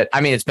me a bit.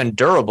 I mean, it's been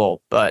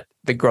durable, but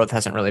the growth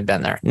hasn't really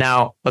been there.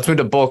 Now, let's move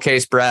to bull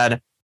case,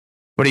 Brad.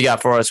 What do you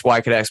got for us? Why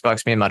could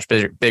Xbox be a much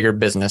bigger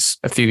business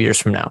a few years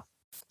from now?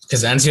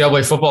 Because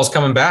NCAA football is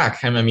coming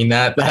back. I mean,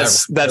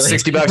 that's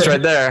 $60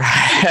 right there.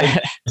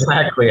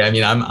 Exactly. I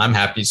mean, I'm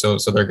happy. So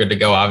they're good to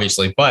go,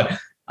 obviously. But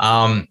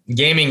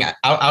gaming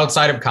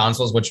outside of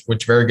consoles,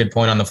 which very good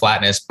point on the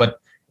flatness, but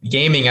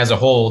gaming as a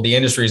whole, the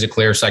industry is a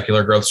clear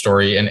secular growth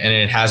story, and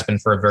it has been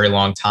for a very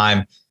long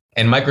time.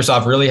 And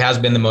Microsoft really has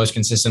been the most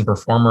consistent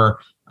performer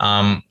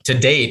to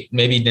date.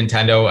 Maybe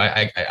Nintendo,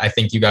 I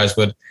think you guys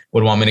would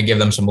want me to give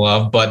them some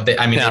love, but they've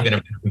been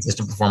a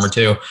consistent performer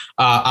too,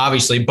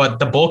 obviously. But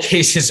the bull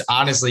case is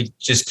honestly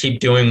just keep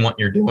doing what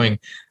you're doing.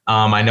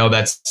 I know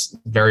that's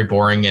very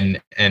boring,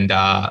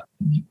 but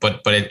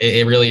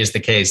it really is the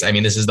case. I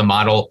mean, this is the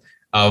model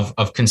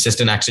of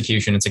consistent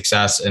execution and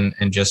success, and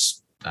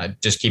just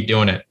keep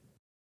doing it.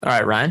 All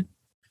right, Ryan.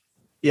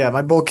 Yeah,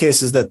 my bull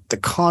case is that the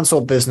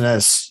console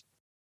business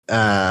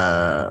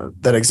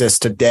that exists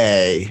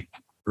today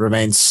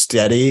remains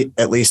steady,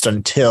 at least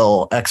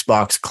until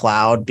Xbox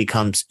Cloud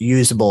becomes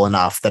usable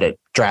enough that it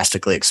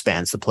drastically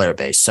expands the player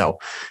base. So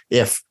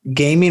if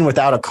gaming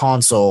without a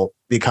console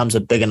becomes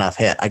a big enough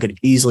hit, I could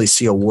easily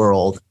see a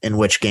world in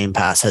which Game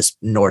Pass has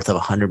north of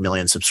 100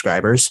 million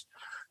subscribers.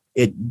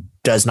 It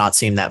does not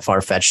seem that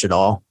far-fetched at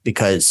all,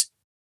 because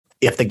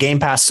if the Game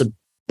Pass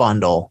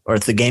bundle, or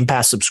if the Game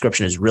Pass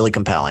subscription is really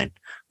compelling,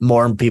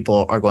 more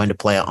people are going to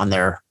play it on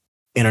their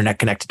internet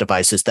connected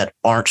devices that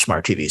aren't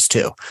smart TVs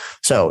too.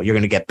 So you're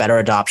going to get better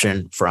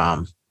adoption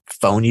from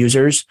phone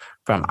users,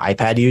 from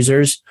iPad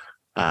users.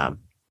 And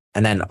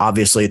then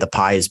obviously the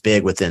pie is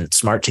big within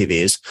smart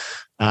TVs,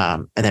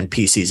 and then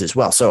PCs as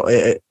well. So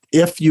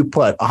if you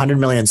put 100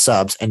 million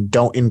subs and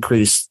don't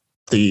increase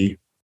the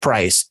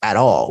price at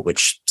all,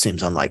 which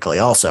seems unlikely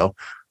also,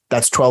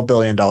 that's $12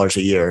 billion a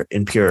year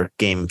in pure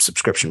game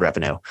subscription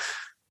revenue.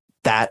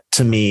 That,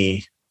 to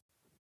me,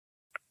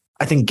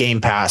 I think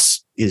Game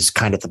Pass is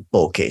kind of the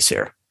bull case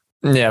here.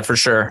 Yeah, for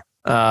sure.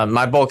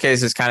 My bull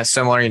case is kind of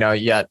similar.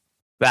 Yet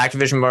the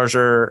Activision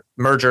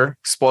merger,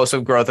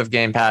 explosive growth of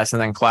Game Pass,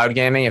 and then cloud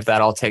gaming, if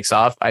that all takes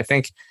off, I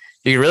think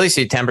you really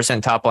see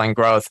 10% top line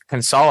growth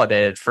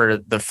consolidated for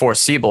the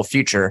foreseeable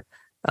future.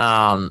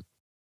 And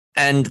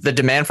the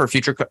demand for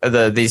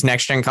these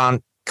next gen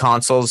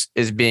consoles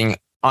is being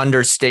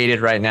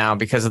understated right now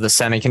because of the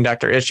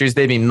semiconductor issues.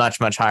 They'd be much,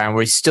 much higher, and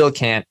we still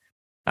can't.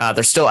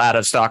 They're still out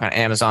of stock on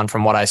Amazon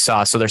from what I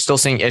saw. So they're still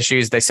seeing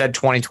issues. They said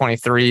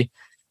 2023,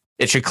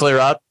 it should clear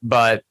up,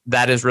 but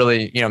that is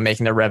really,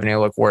 making their revenue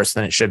look worse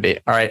than it should be.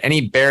 All right.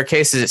 Any bear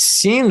cases? It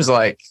seems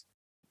like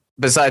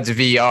besides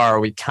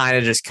VR, we kind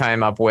of just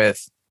came up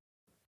with,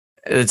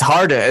 it's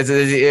hard to,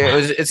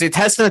 it's a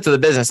testament to the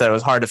business that it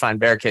was hard to find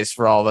bear cases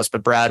for all of us.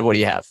 But Brad, what do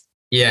you have?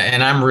 Yeah.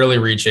 And I'm really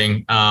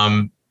reaching.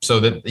 I'm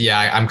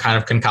kind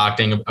of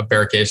concocting a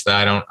bear case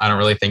that I don't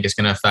really think is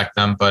going to affect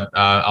them, but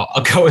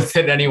I'll go with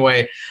it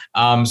anyway.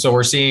 So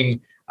we're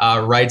seeing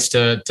rights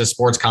to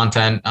sports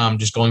content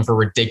just going for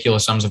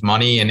ridiculous sums of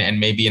money, and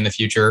maybe in the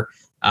future,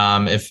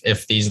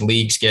 if these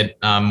leagues get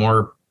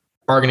more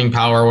bargaining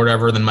power or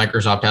whatever, then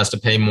Microsoft has to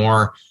pay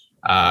more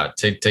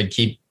to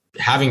keep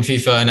having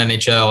FIFA and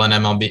NHL and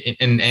MLB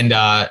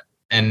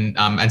and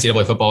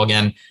NCAA football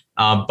again.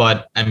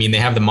 But I mean, they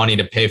have the money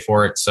to pay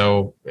for it,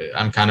 so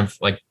I'm kind of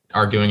like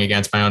arguing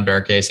against my own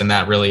bear case, and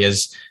that really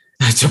is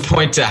to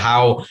point to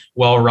how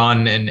well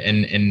run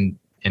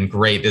and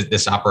great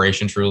this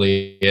operation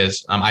truly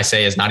is. I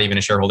say as not even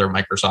a shareholder of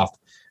Microsoft.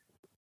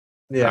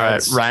 Yeah, all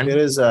right, Ryan. It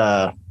is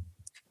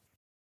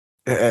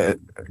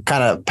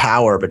kind of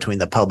power between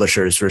the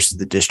publishers versus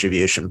the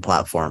distribution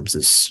platforms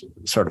is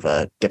sort of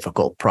a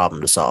difficult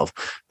problem to solve.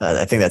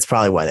 I think that's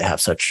probably why they have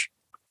such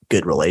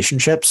good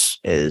relationships,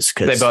 is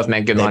because they both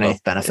make good money,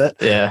 both benefit.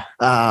 Yeah.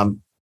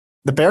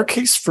 The bear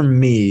case for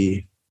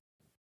me,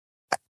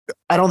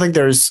 I don't think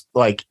there's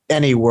like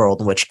any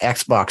world in which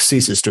Xbox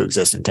ceases to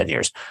exist in 10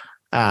 years.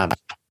 I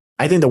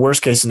think the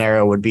worst case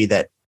scenario would be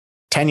that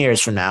 10 years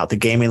from now, the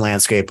gaming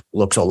landscape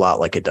looks a lot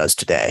like it does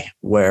today,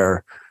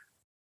 where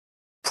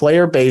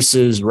player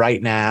bases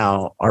right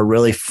now are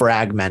really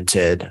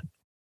fragmented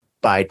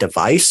by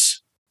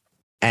device,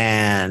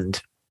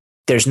 and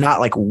there's not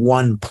like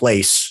one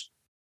place.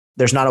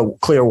 There's not a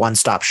clear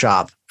one-stop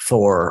shop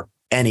for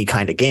any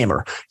kind of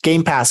gamer.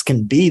 Game Pass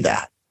can be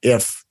that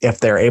if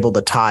they're able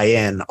to tie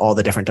in all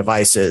the different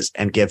devices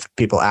and give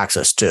people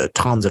access to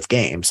tons of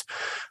games.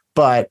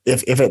 But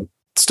if it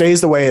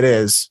stays the way it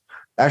is,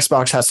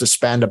 Xbox has to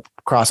spend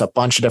across a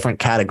bunch of different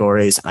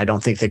categories. And I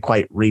don't think they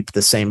quite reap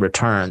the same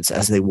returns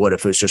as they would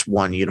if it was just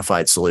one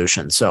unified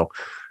solution. So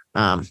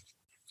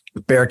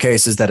bear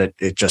case is that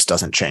it just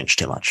doesn't change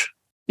too much.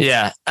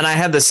 Yeah. And I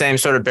had the same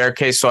sort of bear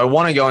case. So I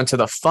want to go into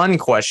the fun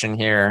question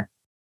here,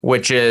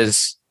 which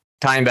is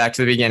tying back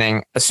to the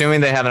beginning,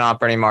 assuming they have an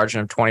operating margin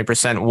of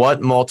 20%,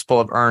 what multiple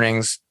of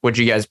earnings would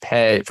you guys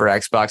pay for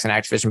Xbox and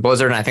Activision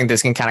Blizzard? And I think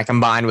this can kind of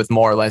combine with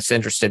more or less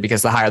interested,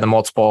 because the higher the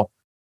multiple,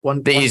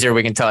 the easier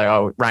we can tell you,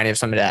 oh, Ryan, you have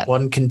something to add.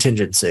 One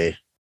contingency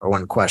or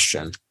one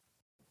question.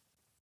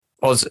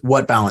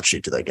 What balance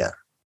sheet do they get?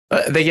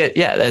 They get,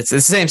 it's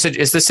the same.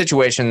 It's the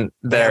situation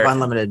there. They have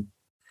unlimited,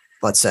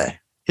 let's say.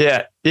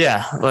 Yeah.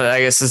 Well, I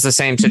guess it's the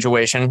same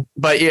situation,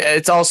 but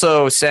it's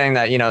also saying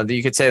that,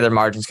 you could say their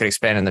margins could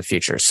expand in the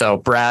future. So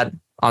Brad,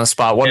 on the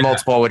spot, what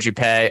multiple would you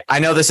pay? I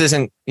know this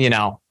isn't,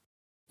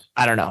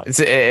 I don't know.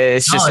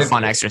 It's just a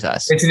fun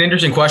exercise. It's an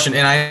interesting question.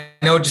 And I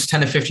know just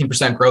 10 to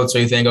 15% growth. So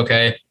you think,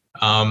 okay,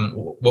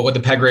 what would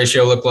the PEG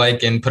ratio look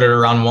like, and put it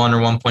around 1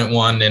 or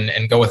 1.1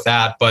 and go with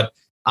that. But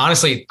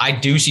honestly, I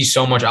do see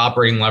so much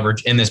operating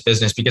leverage in this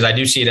business, because I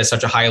do see it as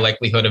such a high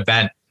likelihood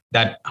event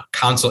that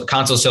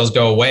console sales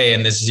go away,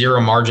 and this zero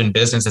margin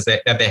business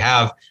that they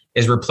have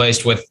is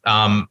replaced with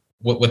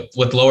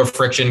lower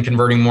friction,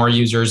 converting more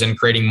users and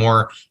creating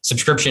more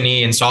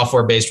subscription-y and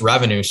software-based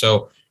revenue.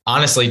 So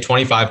honestly,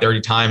 25,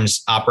 30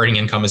 times operating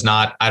income is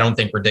not, I don't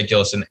think,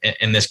 ridiculous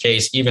in this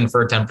case, even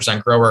for a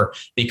 10% grower,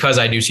 because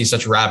I do see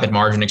such rapid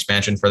margin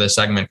expansion for this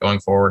segment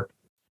going forward.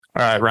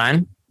 All right,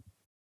 Ryan.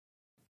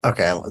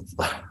 Okay.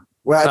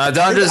 Well, I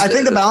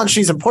think the balance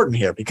sheet is important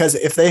here, because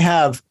if they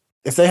have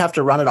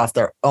to run it off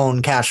their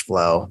own cash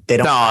flow, they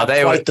don't have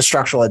quite the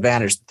structural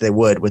advantage that they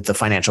would with the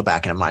financial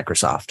backing of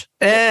Microsoft.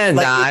 And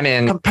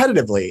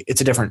competitively,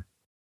 it's a different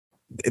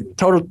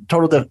total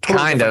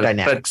kind of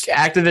dynamics. But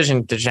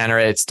Activision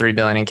generates $3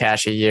 billion in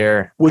cash a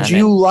year. But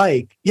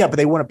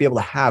they wouldn't be able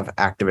to have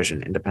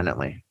Activision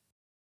independently.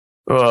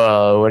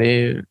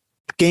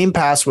 Game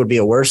Pass would be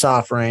a worse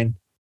offering.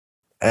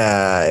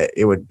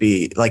 It would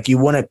be like, you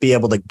wouldn't be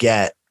able to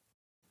get,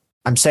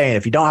 I'm saying,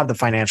 if you don't have the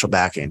financial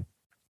backing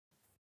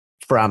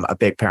from a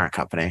big parent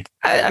company.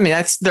 I mean,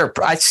 I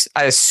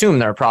assume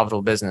they're a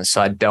profitable business,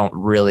 so I don't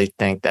really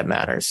think that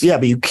matters. Yeah,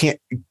 but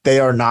they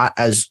are not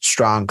as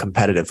strong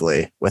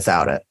competitively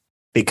without it,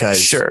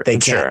 because they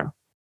can't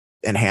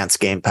enhance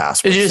Game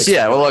Pass. It's just,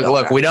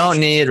 look, we don't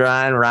need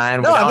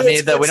Ryan. We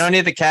don't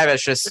need the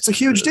caveat. It's a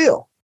huge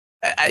deal.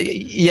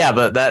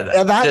 But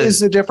that is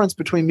the difference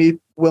between me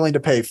willing to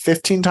pay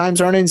 15 times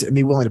earnings and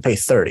me willing to pay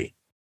 30.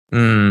 All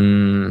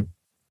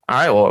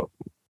right. Well,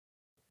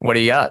 what do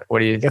you got?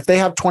 If they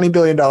have $20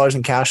 billion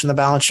in cash in the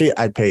balance sheet,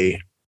 I'd pay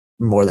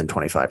more than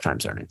 25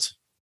 times earnings.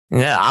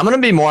 Yeah, I'm going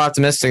to be more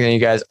optimistic than you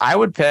guys. I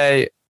would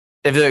pay,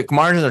 if the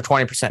margins are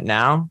 20%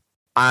 now,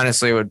 I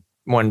honestly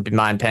wouldn't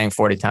mind paying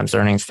 40 times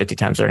earnings, 50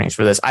 times earnings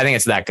for this. I think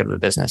it's that good of a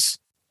business.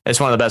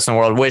 It's one of the best in the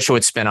world. Wish it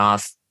would spin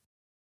off.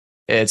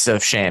 It's a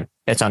shame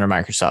it's under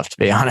Microsoft, to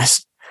be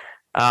honest.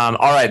 All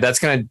right, that's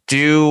going to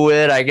do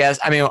it, I guess.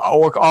 I mean,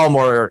 we're all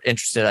more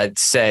interested, I'd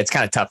say. It's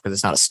kind of tough because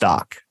it's not a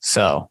stock.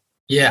 So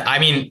yeah, I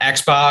mean,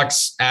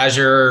 Xbox,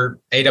 Azure,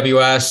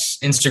 AWS,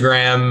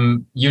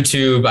 Instagram,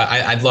 YouTube.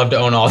 I'd love to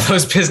own all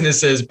those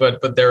businesses,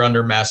 but they're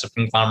under massive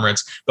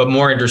conglomerates. But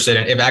more interested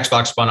in, if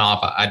Xbox spun off,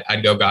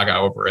 I'd go gaga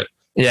over it.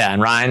 Yeah,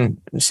 and Ryan,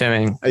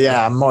 assuming.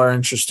 Yeah, I'm more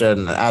interested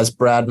in, as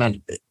Brad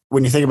mentioned,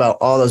 when you think about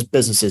all those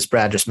businesses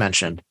Brad just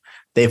mentioned,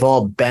 they've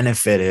all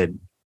benefited.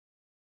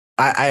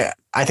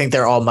 I think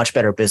they're all much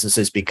better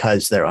businesses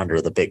because they're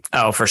under the big.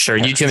 Oh, for sure.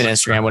 YouTube and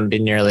Instagram wouldn't be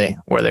nearly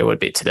where they would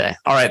be today.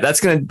 All right. That's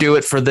going to do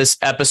it for this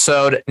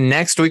episode.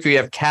 Next week, we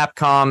have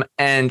Capcom.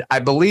 And I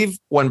believe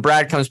when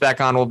Brad comes back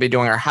on, we'll be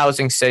doing our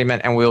housing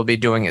segment, and we'll be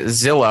doing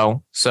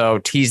Zillow. So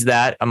tease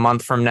that a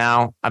month from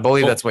now. I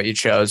believe that's what you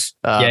chose.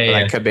 But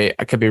I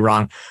could be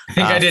wrong. I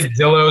think I did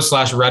Zillow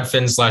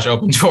 /Redfin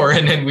 /Open Door,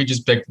 and then we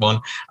just picked one.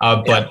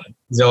 But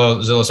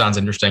Zillow sounds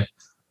interesting.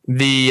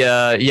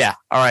 Yeah.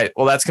 All right.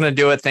 Well, that's going to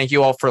do it. Thank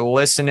you all for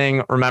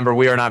listening. Remember,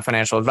 we are not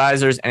financial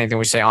advisors. Anything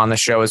we say on the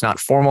show is not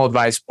formal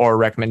advice or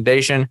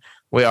recommendation.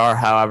 We are,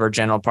 however,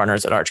 general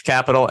partners at Arch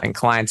Capital, and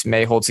clients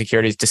may hold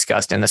securities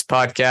discussed in this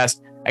podcast.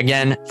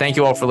 Again, thank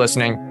you all for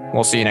listening.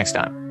 We'll see you next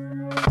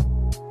time.